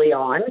so early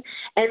on,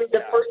 and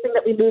the first thing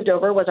that we moved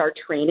over was our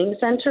training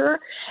center.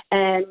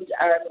 And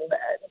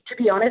to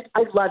be honest,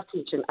 I love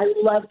teaching. I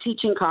love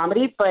teaching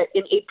comedy, but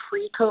in a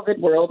pre-COVID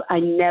world, I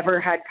never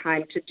had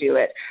time to do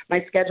it.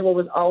 My schedule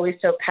was always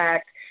so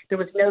packed. There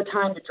was no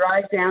time to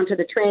drive down to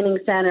the training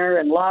center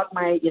and log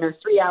my,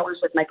 3 hours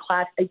with my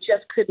class. I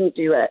just couldn't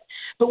do it.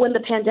 But when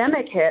the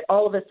pandemic hit,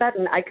 all of a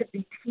sudden I could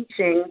be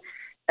teaching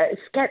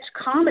sketch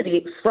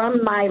comedy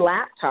from my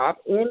laptop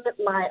in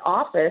my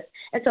office.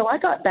 And so I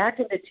got back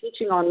into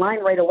teaching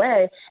online right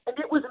away, and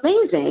it was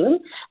amazing.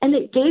 And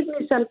it gave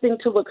me something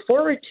to look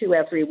forward to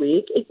every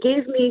week. It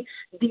gave me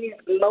these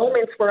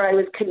moments where I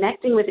was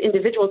connecting with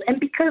individuals. And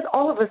because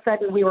all of a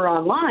sudden we were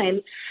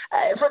online,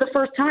 for the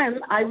first time,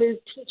 I was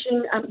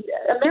teaching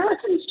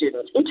American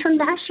students,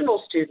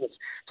 international students.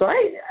 So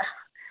I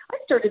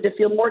started to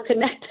feel more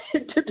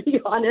connected, to be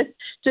honest,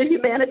 to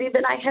humanity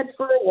than I had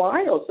for a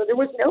while. So there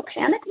was no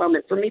panic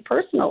moment for me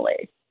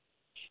personally.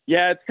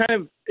 Yeah,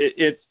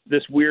 it's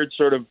this weird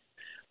sort of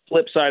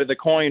flip side of the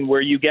coin where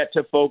you get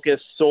to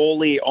focus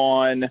solely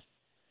on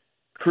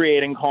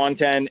creating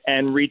content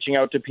and reaching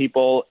out to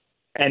people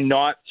and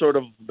not sort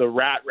of the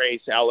rat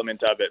race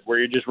element of it where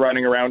you're just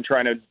running around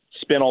trying to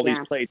spin all these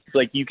plates.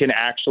 Like you can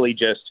actually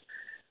just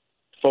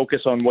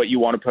focus on what you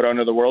want to put out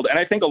into the world. And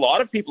I think a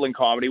lot of people in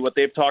comedy, what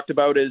they've talked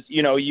about is,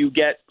 you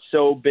get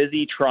so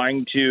busy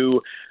trying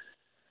to,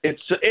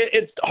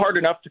 it's hard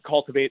enough to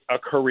cultivate a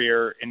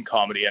career in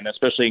comedy and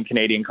especially in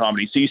Canadian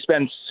comedy. So you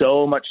spend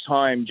so much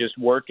time just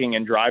working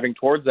and driving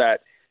towards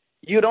that.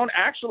 You don't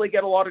actually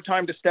get a lot of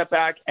time to step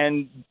back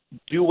and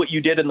do what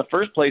you did in the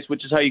first place,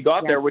 which is how you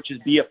got there, which is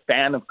be a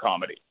fan of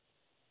comedy.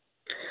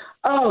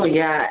 Oh,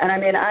 yeah. And I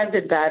mean, I've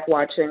been back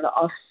watching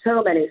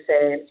so many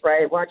things,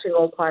 right? Watching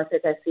old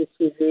classic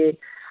SCTV,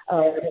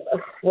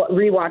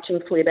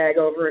 rewatching Fleabag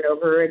over and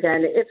over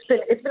again.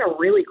 It's been a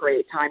really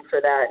great time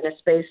for that and a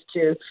space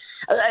to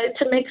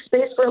make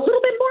space for a little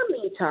bit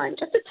more me time.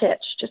 Just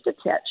a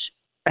titch.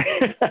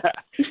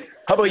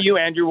 How about you,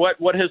 Andrew?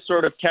 What has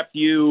sort of kept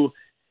you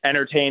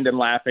entertained and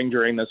laughing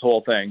during this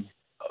whole thing?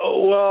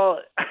 Oh, well,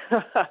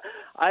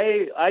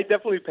 I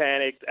definitely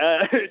panicked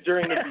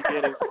during the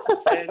beginning.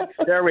 And,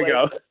 there we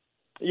go.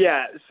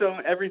 Yeah, so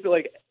everything,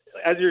 like,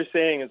 as you're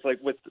saying, it's like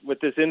with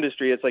this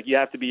industry, it's like you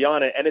have to be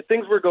on it. And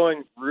things were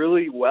going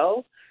really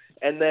well,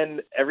 and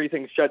then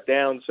everything shut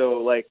down. So,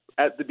 like,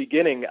 at the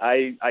beginning,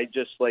 I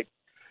just, like,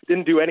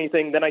 didn't do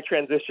anything. Then I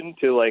transitioned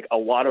to, like, a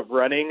lot of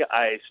running.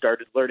 I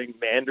started learning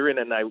Mandarin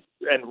and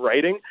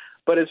writing.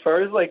 But as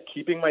far as, like,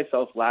 keeping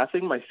myself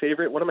laughing,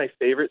 one of my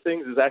favorite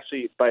things is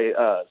actually by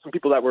some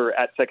people that were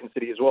at Second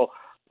City as well.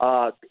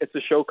 It's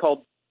a show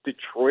called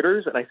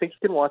Detroiters, and I think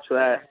you can watch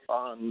that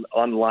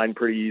online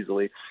pretty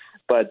easily.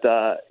 But,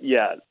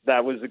 yeah,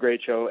 that was a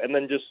great show. And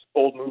then just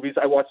old movies.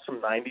 I watched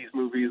some 90s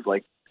movies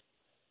like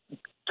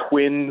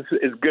Twins,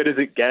 As Good as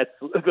It Gets,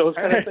 those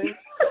kind of things.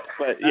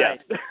 But, yeah.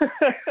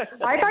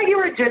 I thought you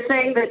were just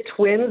saying that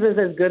Twins is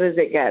as good as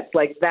it gets.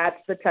 Like, that's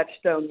the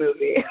touchstone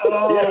movie.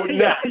 Oh,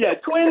 yeah.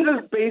 Twins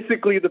is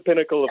basically the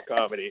pinnacle of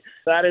comedy.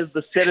 That is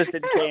the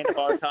Citizen Kane of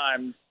our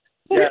times.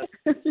 Yes.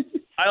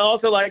 I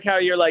also like how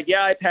you're like,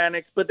 I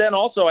panicked, but then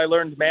also I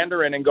learned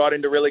Mandarin and got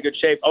into really good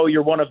shape. Oh,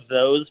 you're one of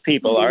those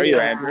people, are you,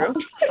 Andrew?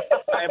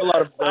 I have a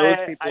lot of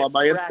those people on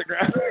my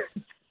Instagram.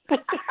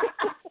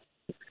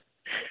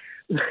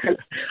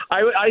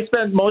 I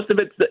spent most of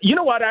it. You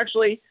know what,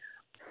 actually?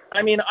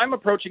 I mean, I'm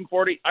approaching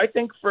 40. I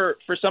think for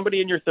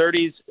somebody in your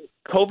 30s,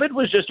 COVID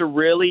was just a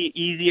really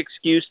easy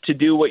excuse to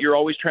do what you're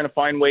always trying to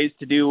find ways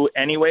to do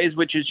anyways,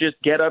 which is just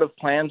get out of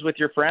plans with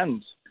your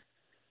friends.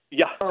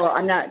 Yeah. Oh,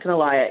 I'm not going to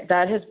lie.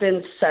 That has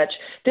been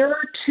there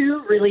are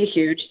two really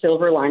huge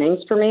silver linings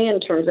for me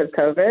in terms of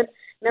COVID.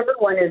 Number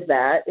one is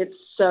that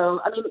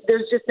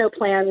there's just no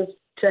plans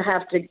to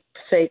have to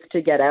fake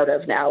to get out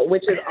of now,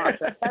 which is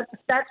awesome.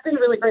 That's been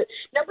really great.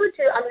 Number number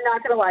two, I'm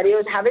not going to lie to you,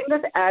 is having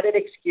this added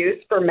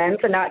excuse for men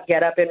to not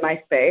get up in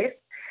my space.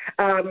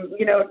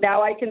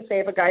 Now I can say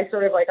if a guy's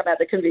sort of like, I'm at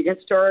the convenience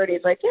store and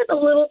he's like, it's a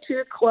little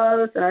too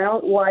close and I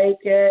don't like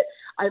it.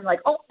 I'm like,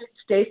 oh,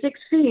 stay 6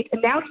 feet.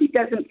 And now he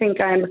doesn't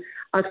think I'm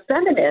a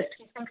feminist.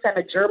 He thinks I'm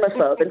a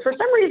germaphobe. And for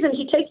some reason,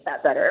 he takes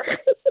that better.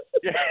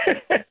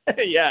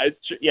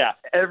 Yeah.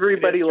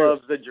 Everybody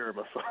loves the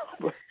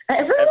germaphobe.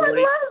 Everyone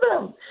loves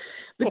them.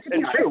 But to be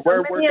It's true.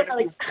 honest,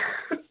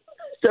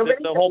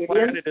 The whole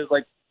planet is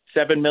like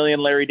 7 million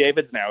Larry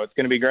Davids now. It's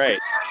going to be great.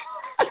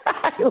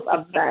 I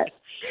love that.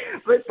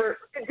 But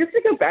just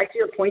to go back to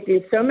your point,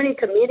 dude, so many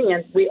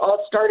comedians, we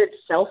all started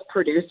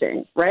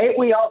self-producing, right?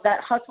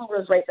 That hustle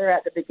was right there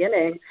at the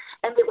beginning,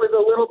 and it was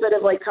a little bit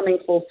of like coming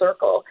full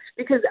circle,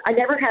 because I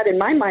never had in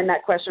my mind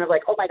that question of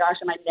like, oh my gosh,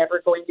 am I never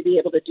going to be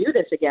able to do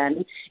this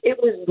again? It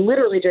was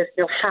literally just,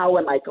 how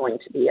am I going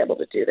to be able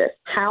to do this?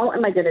 How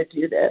am I going to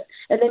do this?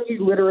 And then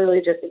you literally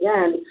just,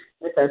 again,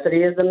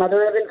 necessity is the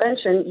mother of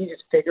invention. You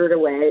just figured a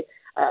way.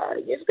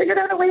 You figured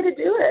out a way to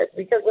do it,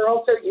 because we're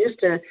all so used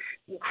to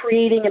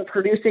creating and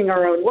producing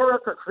our own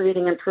work or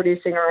creating and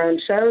producing our own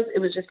shows. It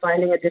was just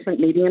finding a different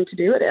medium to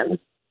do it in.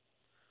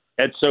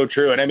 It's so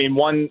true. And I mean,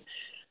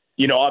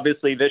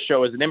 obviously this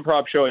show is an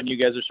improv show, and you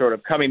guys are sort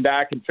of coming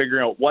back and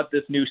figuring out what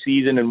this new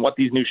season and what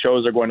these new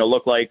shows are going to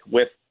look like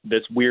with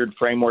this weird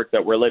framework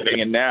that we're living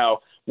in now.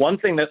 One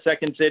thing that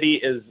Second City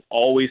is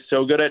always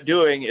so good at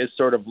doing is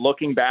sort of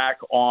looking back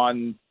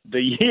on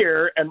the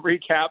year and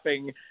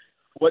recapping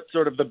what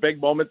sort of the big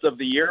moments of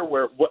the year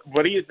were.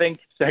 What do you think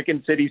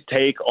Second City's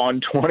take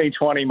on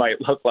 2020 might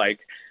look like?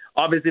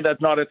 Obviously,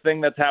 that's not a thing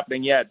that's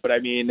happening yet, but I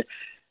mean,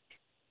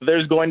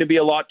 there's going to be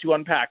a lot to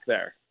unpack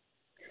there.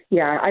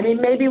 Yeah, I mean,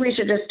 maybe we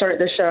should just start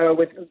the show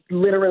with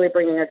literally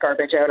bringing a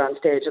garbage out on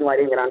stage and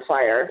lighting it on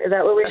fire. Is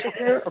that what we should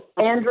do?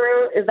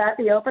 Andrew, is that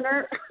the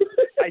opener?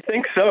 I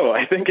think so.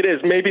 I think it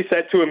is. Maybe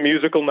set to a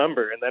musical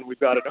number, and then we've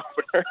got an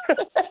opener.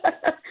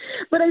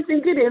 But I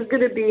think it is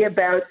going to be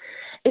about...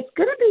 It's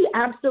going to be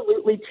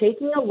absolutely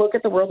taking a look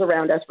at the world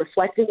around us,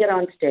 reflecting it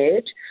on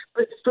stage.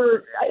 But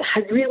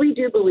I really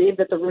do believe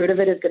that the root of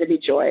it is going to be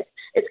joy.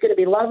 It's going to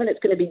be love, and it's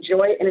going to be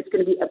joy, and it's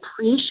going to be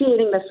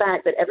appreciating the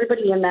fact that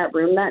everybody in that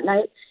room that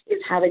night is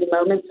having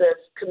moments of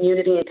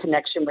community and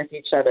connection with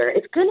each other.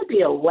 It's going to be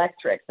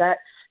electric. That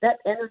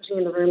energy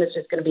in the room is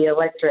just going to be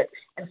electric.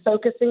 And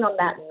focusing on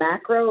that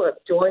macro of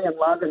joy and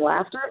love and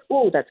laughter,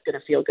 that's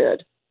going to feel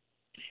good.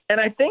 And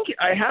I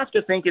have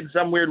to think in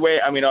some weird way,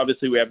 I mean,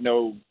 obviously we have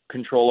no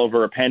control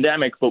over a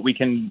pandemic, but we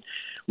can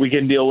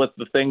deal with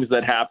the things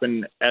that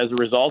happen as a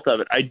result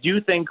of it. I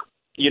do think,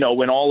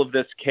 when all of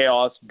this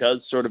chaos does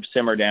sort of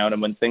simmer down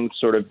and when things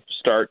sort of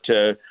start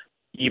to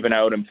even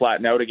out and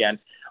flatten out again,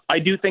 I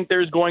do think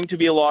there's going to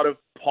be a lot of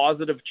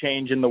positive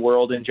change in the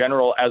world in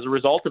general as a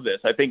result of this.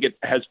 I think it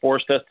has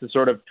forced us to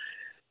sort of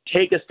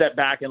take a step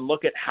back and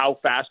look at how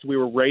fast we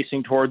were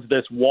racing towards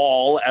this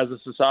wall as a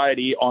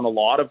society on a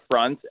lot of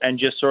fronts, and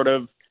just sort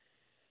of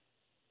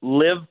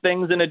live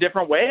things in a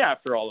different way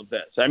after all of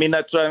this. I mean,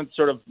 that's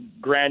sort of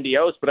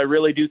grandiose, but I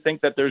really do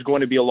think that there's going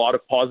to be a lot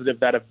of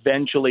positive that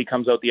eventually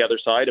comes out the other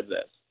side of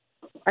this.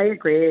 I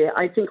agree.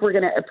 I think we're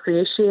going to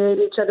appreciate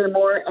each other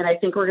more, and I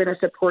think we're going to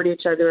support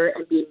each other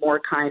and be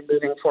more kind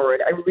moving forward.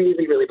 I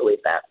really, really believe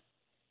that.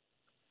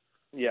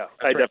 Yeah,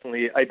 I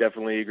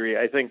definitely agree.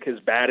 I think as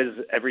bad as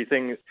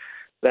everything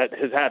that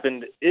has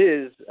happened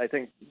is, I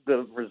think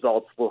the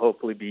results will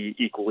hopefully be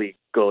equally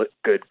good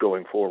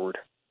going forward.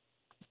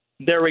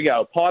 There we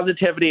go.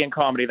 Positivity and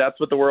comedy. That's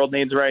what the world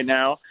needs right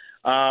now.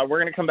 We're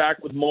going to come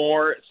back with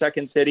more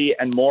Second City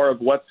and more of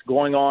what's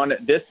going on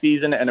this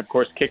season, and, of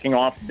course, kicking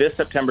off this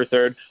September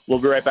 3rd. We'll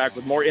be right back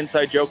with more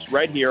Inside Jokes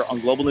right here on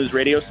Global News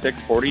Radio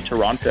 640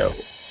 Toronto.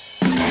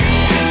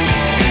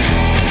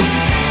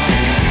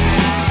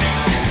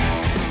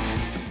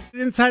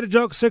 Inside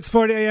Joke,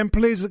 6:40 a.m.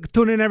 Please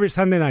tune in every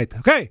Sunday night.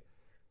 Okay?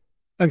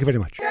 Thank you very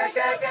much.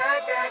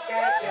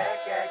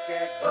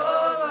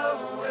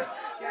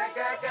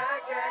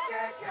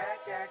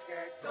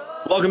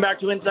 Welcome back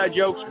to Inside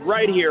Jokes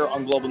right here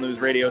on Global News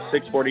Radio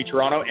 640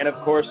 Toronto, and of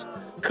course,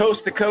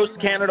 coast to coast,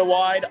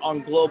 Canada-wide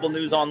on Global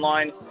News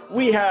Online.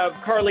 We have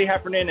Carly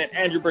Heffernan and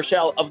Andrew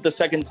Burchell of the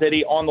Second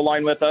City on the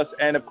line with us.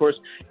 And of course,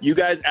 you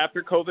guys,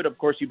 after COVID, of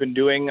course, you've been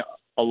doing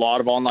a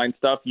lot of online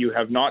stuff. You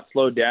have not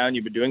slowed down.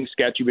 You've been doing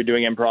sketch. You've been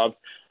doing improv.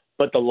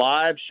 But the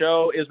live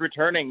show is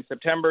returning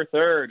September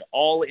 3rd,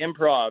 all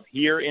improv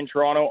here in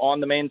Toronto on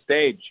the main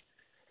stage.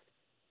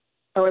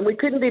 Oh, and we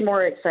couldn't be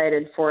more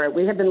excited for it.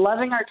 We have been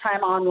loving our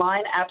time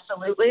online,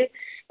 absolutely,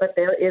 but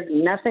there is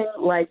nothing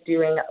like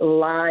doing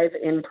live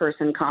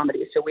in-person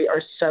comedy. So we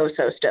are so,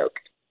 so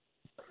stoked.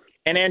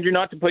 And Andrew,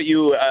 not to put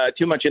you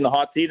too much in the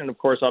hot seat, and of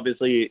course,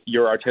 obviously,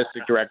 your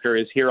artistic director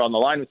is here on the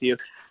line with you.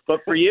 But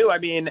for you, I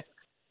mean,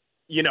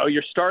 you know,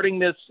 you're starting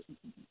this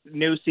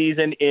new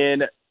season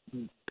in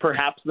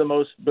perhaps the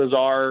most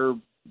bizarre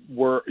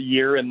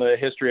year in the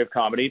history of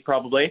comedy,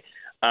 probably.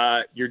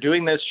 You're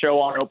doing this show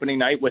on opening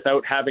night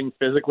without having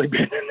physically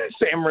been in the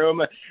same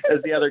room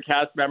as the other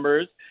cast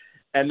members.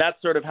 and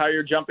that's sort of how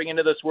you're jumping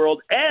into this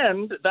world.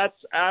 And that's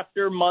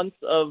after months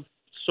of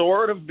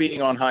sort of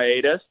being on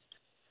hiatus.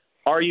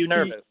 Are you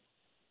nervous?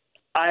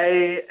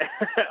 I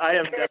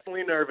am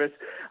definitely nervous,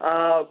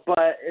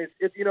 but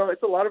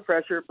it's a lot of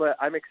pressure. But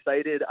I'm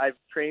excited. I've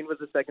trained with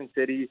the Second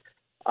City.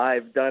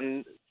 I've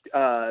done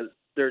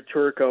their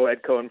Tourco,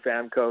 Edco, and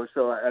Famco,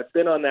 so I've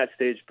been on that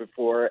stage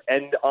before.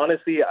 And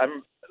honestly,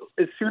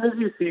 as soon as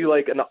you see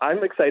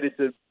I'm excited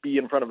to be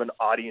in front of an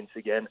audience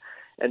again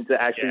and to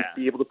actually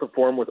be able to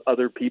perform with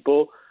other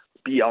people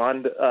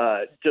beyond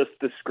just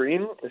the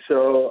screen.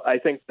 So I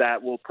think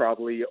that will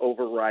probably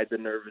override the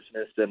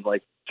nervousness and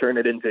turn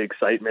it into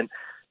excitement,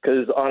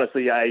 because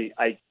honestly,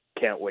 I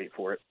can't wait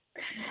for it.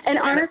 And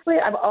honestly,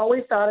 I've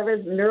always thought of as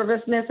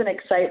nervousness and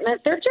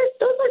excitement. Those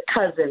are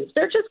cousins.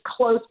 They're just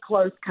close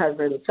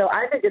cousins. So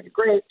I think it's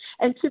great.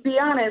 And to be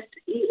honest,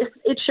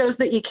 it shows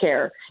that you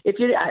care. I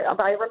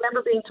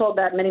remember being told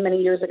that many,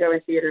 many years ago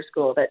in theater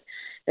school that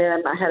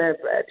I had a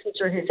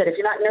teacher who said, if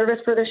you're not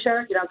nervous for the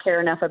show, you don't care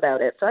enough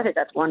about it. So I think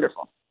that's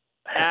wonderful.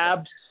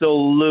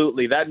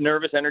 Absolutely. That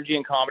nervous energy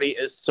in comedy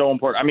is so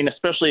important. I mean,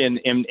 especially in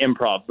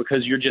improv,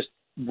 because you're just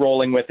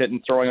rolling with it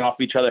and throwing off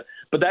each other.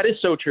 But that is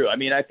so true. I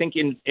mean, I think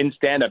in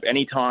stand-up,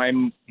 any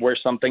time where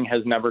something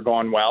has never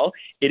gone well,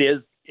 it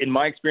is, in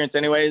my experience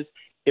anyways,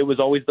 it was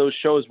always those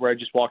shows where I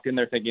just walked in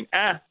there thinking,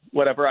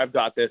 whatever, I've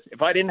got this.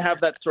 If I didn't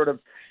have that sort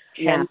of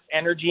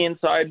energy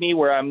inside me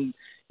where I'm,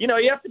 you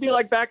have to be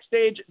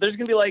backstage, there's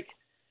going to be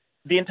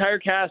the entire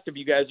cast of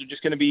you guys are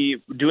just going to be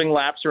doing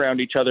laps around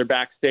each other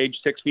backstage,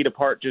 6 feet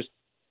apart, just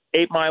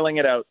 8-miling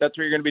it out. That's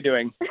what you're going to be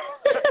doing.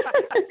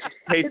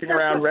 Pacing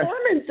around.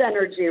 Performance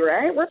energy,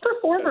 right? We're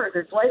performers.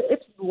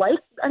 It's like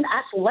an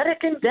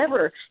athletic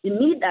endeavor. You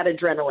need that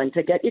adrenaline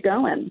to get you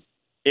going.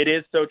 It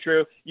is so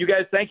true. You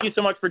guys, thank you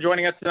so much for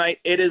joining us tonight.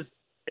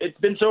 It's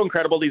been so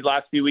incredible these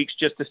last few weeks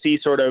just to see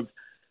sort of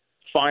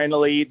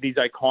finally these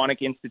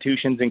iconic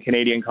institutions in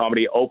Canadian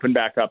comedy open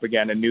back up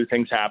again and new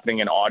things happening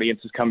and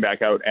audiences come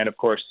back out. And of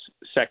course,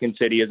 Second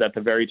City is at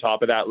the very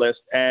top of that list.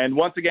 And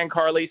once again,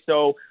 Carly,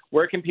 so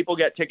where can people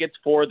get tickets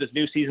for this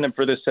new season and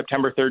for this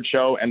September 3rd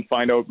show and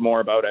find out more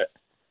about it?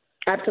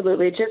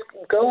 Absolutely. Just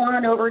go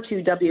on over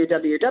to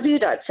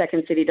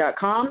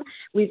www.secondcity.com.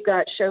 We've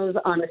got shows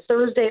on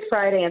Thursday,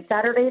 Friday, and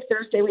Saturday.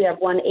 Thursday, we have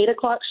one 8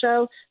 o'clock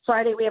show.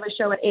 Friday, we have a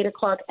show at 8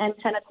 o'clock and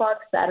 10 o'clock.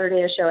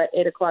 Saturday, a show at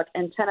 8 o'clock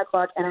and 10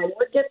 o'clock. And I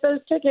would get those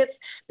tickets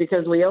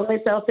because we only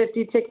sell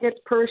 50 tickets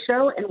per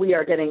show, and we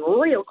are getting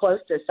real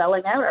close to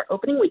selling out our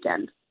opening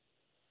weekend.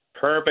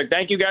 Perfect.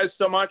 Thank you guys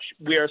so much.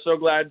 We are so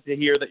glad to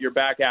hear that you're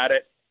back at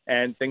it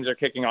and things are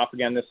kicking off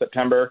again this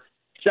September.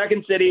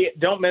 Second City,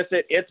 don't miss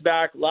it. It's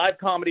back. Live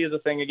comedy is a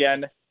thing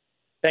again.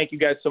 Thank you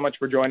guys so much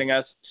for joining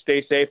us.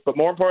 Stay safe. But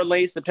more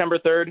importantly, September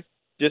 3rd,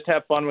 just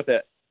have fun with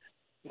it.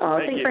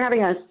 Thanks for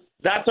having us.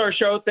 That's our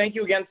show. Thank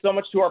you again so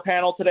much to our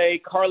panel today,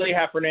 Carly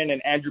Heffernan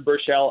and Andrew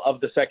Burchell of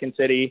the Second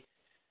City.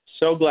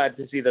 So glad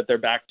to see that they're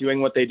back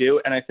doing what they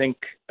do. And I think,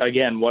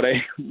 again, what a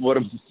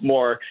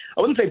more,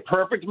 I wouldn't say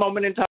perfect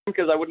moment in time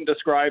because I wouldn't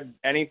describe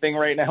anything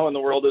right now in the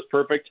world as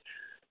perfect.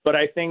 But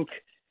I think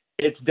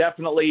it's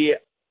definitely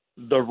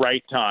the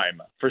right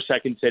time for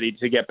Second City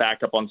to get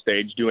back up on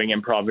stage doing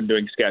improv and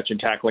doing sketch and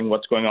tackling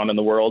what's going on in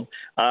the world.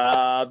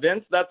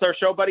 Vince, that's our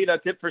show, buddy.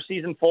 That's it for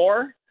season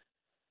 4.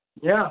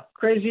 Yeah,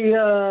 crazy.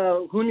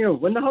 Who knew?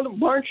 When the hell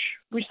March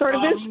we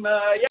started this?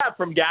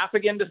 From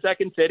Gaffigan to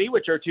Second City,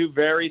 which are two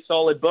very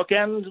solid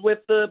bookends with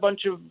a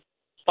bunch of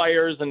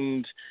fires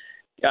and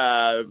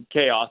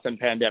chaos and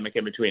pandemic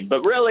in between.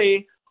 But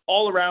really,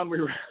 all around,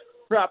 we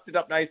wrapped it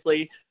up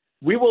nicely.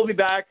 We will be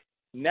back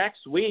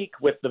next week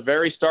with the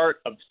very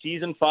start of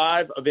season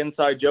 5 of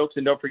Inside Jokes.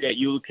 And don't forget,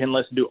 you can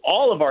listen to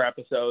all of our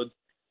episodes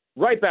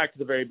right back to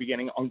the very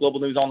beginning on Global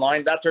News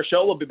Online. That's our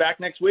show. We'll be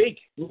back next week.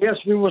 Yes,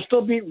 we will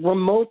still be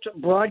remote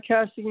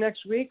broadcasting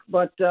next week.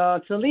 But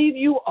to leave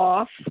you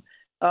off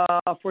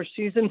for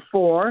season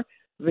 4,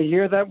 the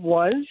year that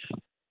was,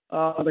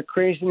 the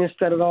craziness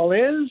that it all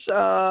is,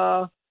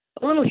 a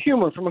little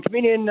humor from a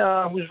comedian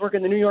who's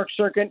working the New York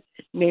circuit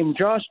named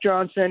Josh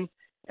Johnson.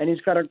 And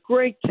he's got a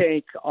great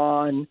take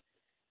on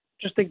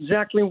just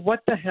exactly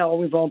what the hell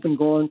we've all been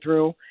going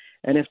through,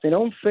 and if they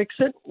don't fix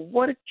it,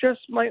 what it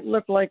just might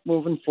look like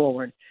moving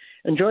forward.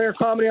 Enjoy your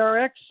Comedy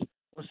RX.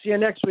 We'll see you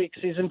next week,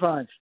 Season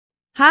 5.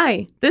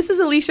 Hi, this is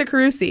Alicia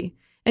Carusi,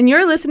 and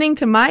you're listening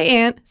to my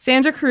aunt,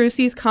 Sandra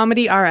Carusi's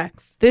Comedy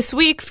RX. This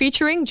week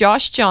featuring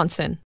Josh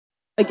Johnson.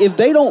 If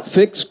they don't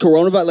fix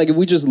coronavirus, if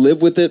we just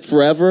live with it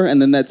forever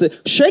and then that's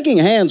it, shaking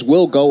hands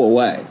will go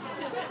away.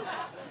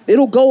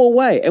 It'll go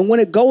away. And when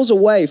it goes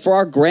away, for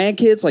our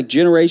grandkids,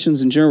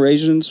 generations and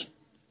generations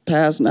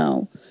past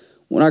now,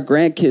 when our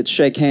grandkids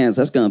shake hands,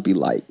 that's going to be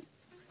like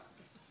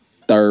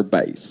third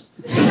base.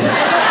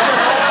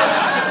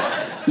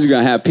 You're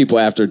going to have people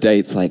after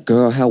dates like,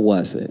 girl, how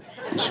was it?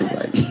 And she's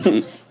like,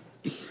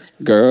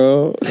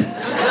 girl,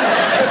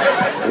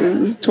 it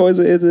was towards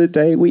the end of the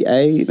day, we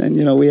ate and,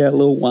 we had a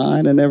little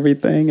wine and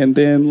everything. And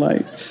then,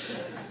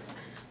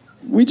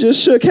 we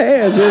just shook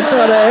hands in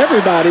front of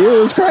everybody. It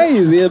was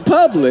crazy in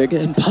public.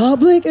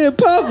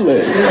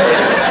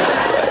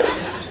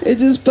 It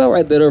just felt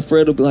right that her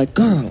friend would be like,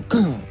 girl,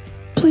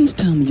 please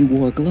tell me you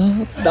wore a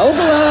glove. No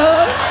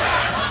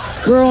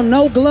glove. Girl,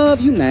 no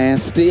glove, you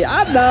nasty.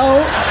 I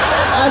know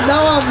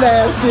I'm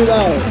nasty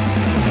though.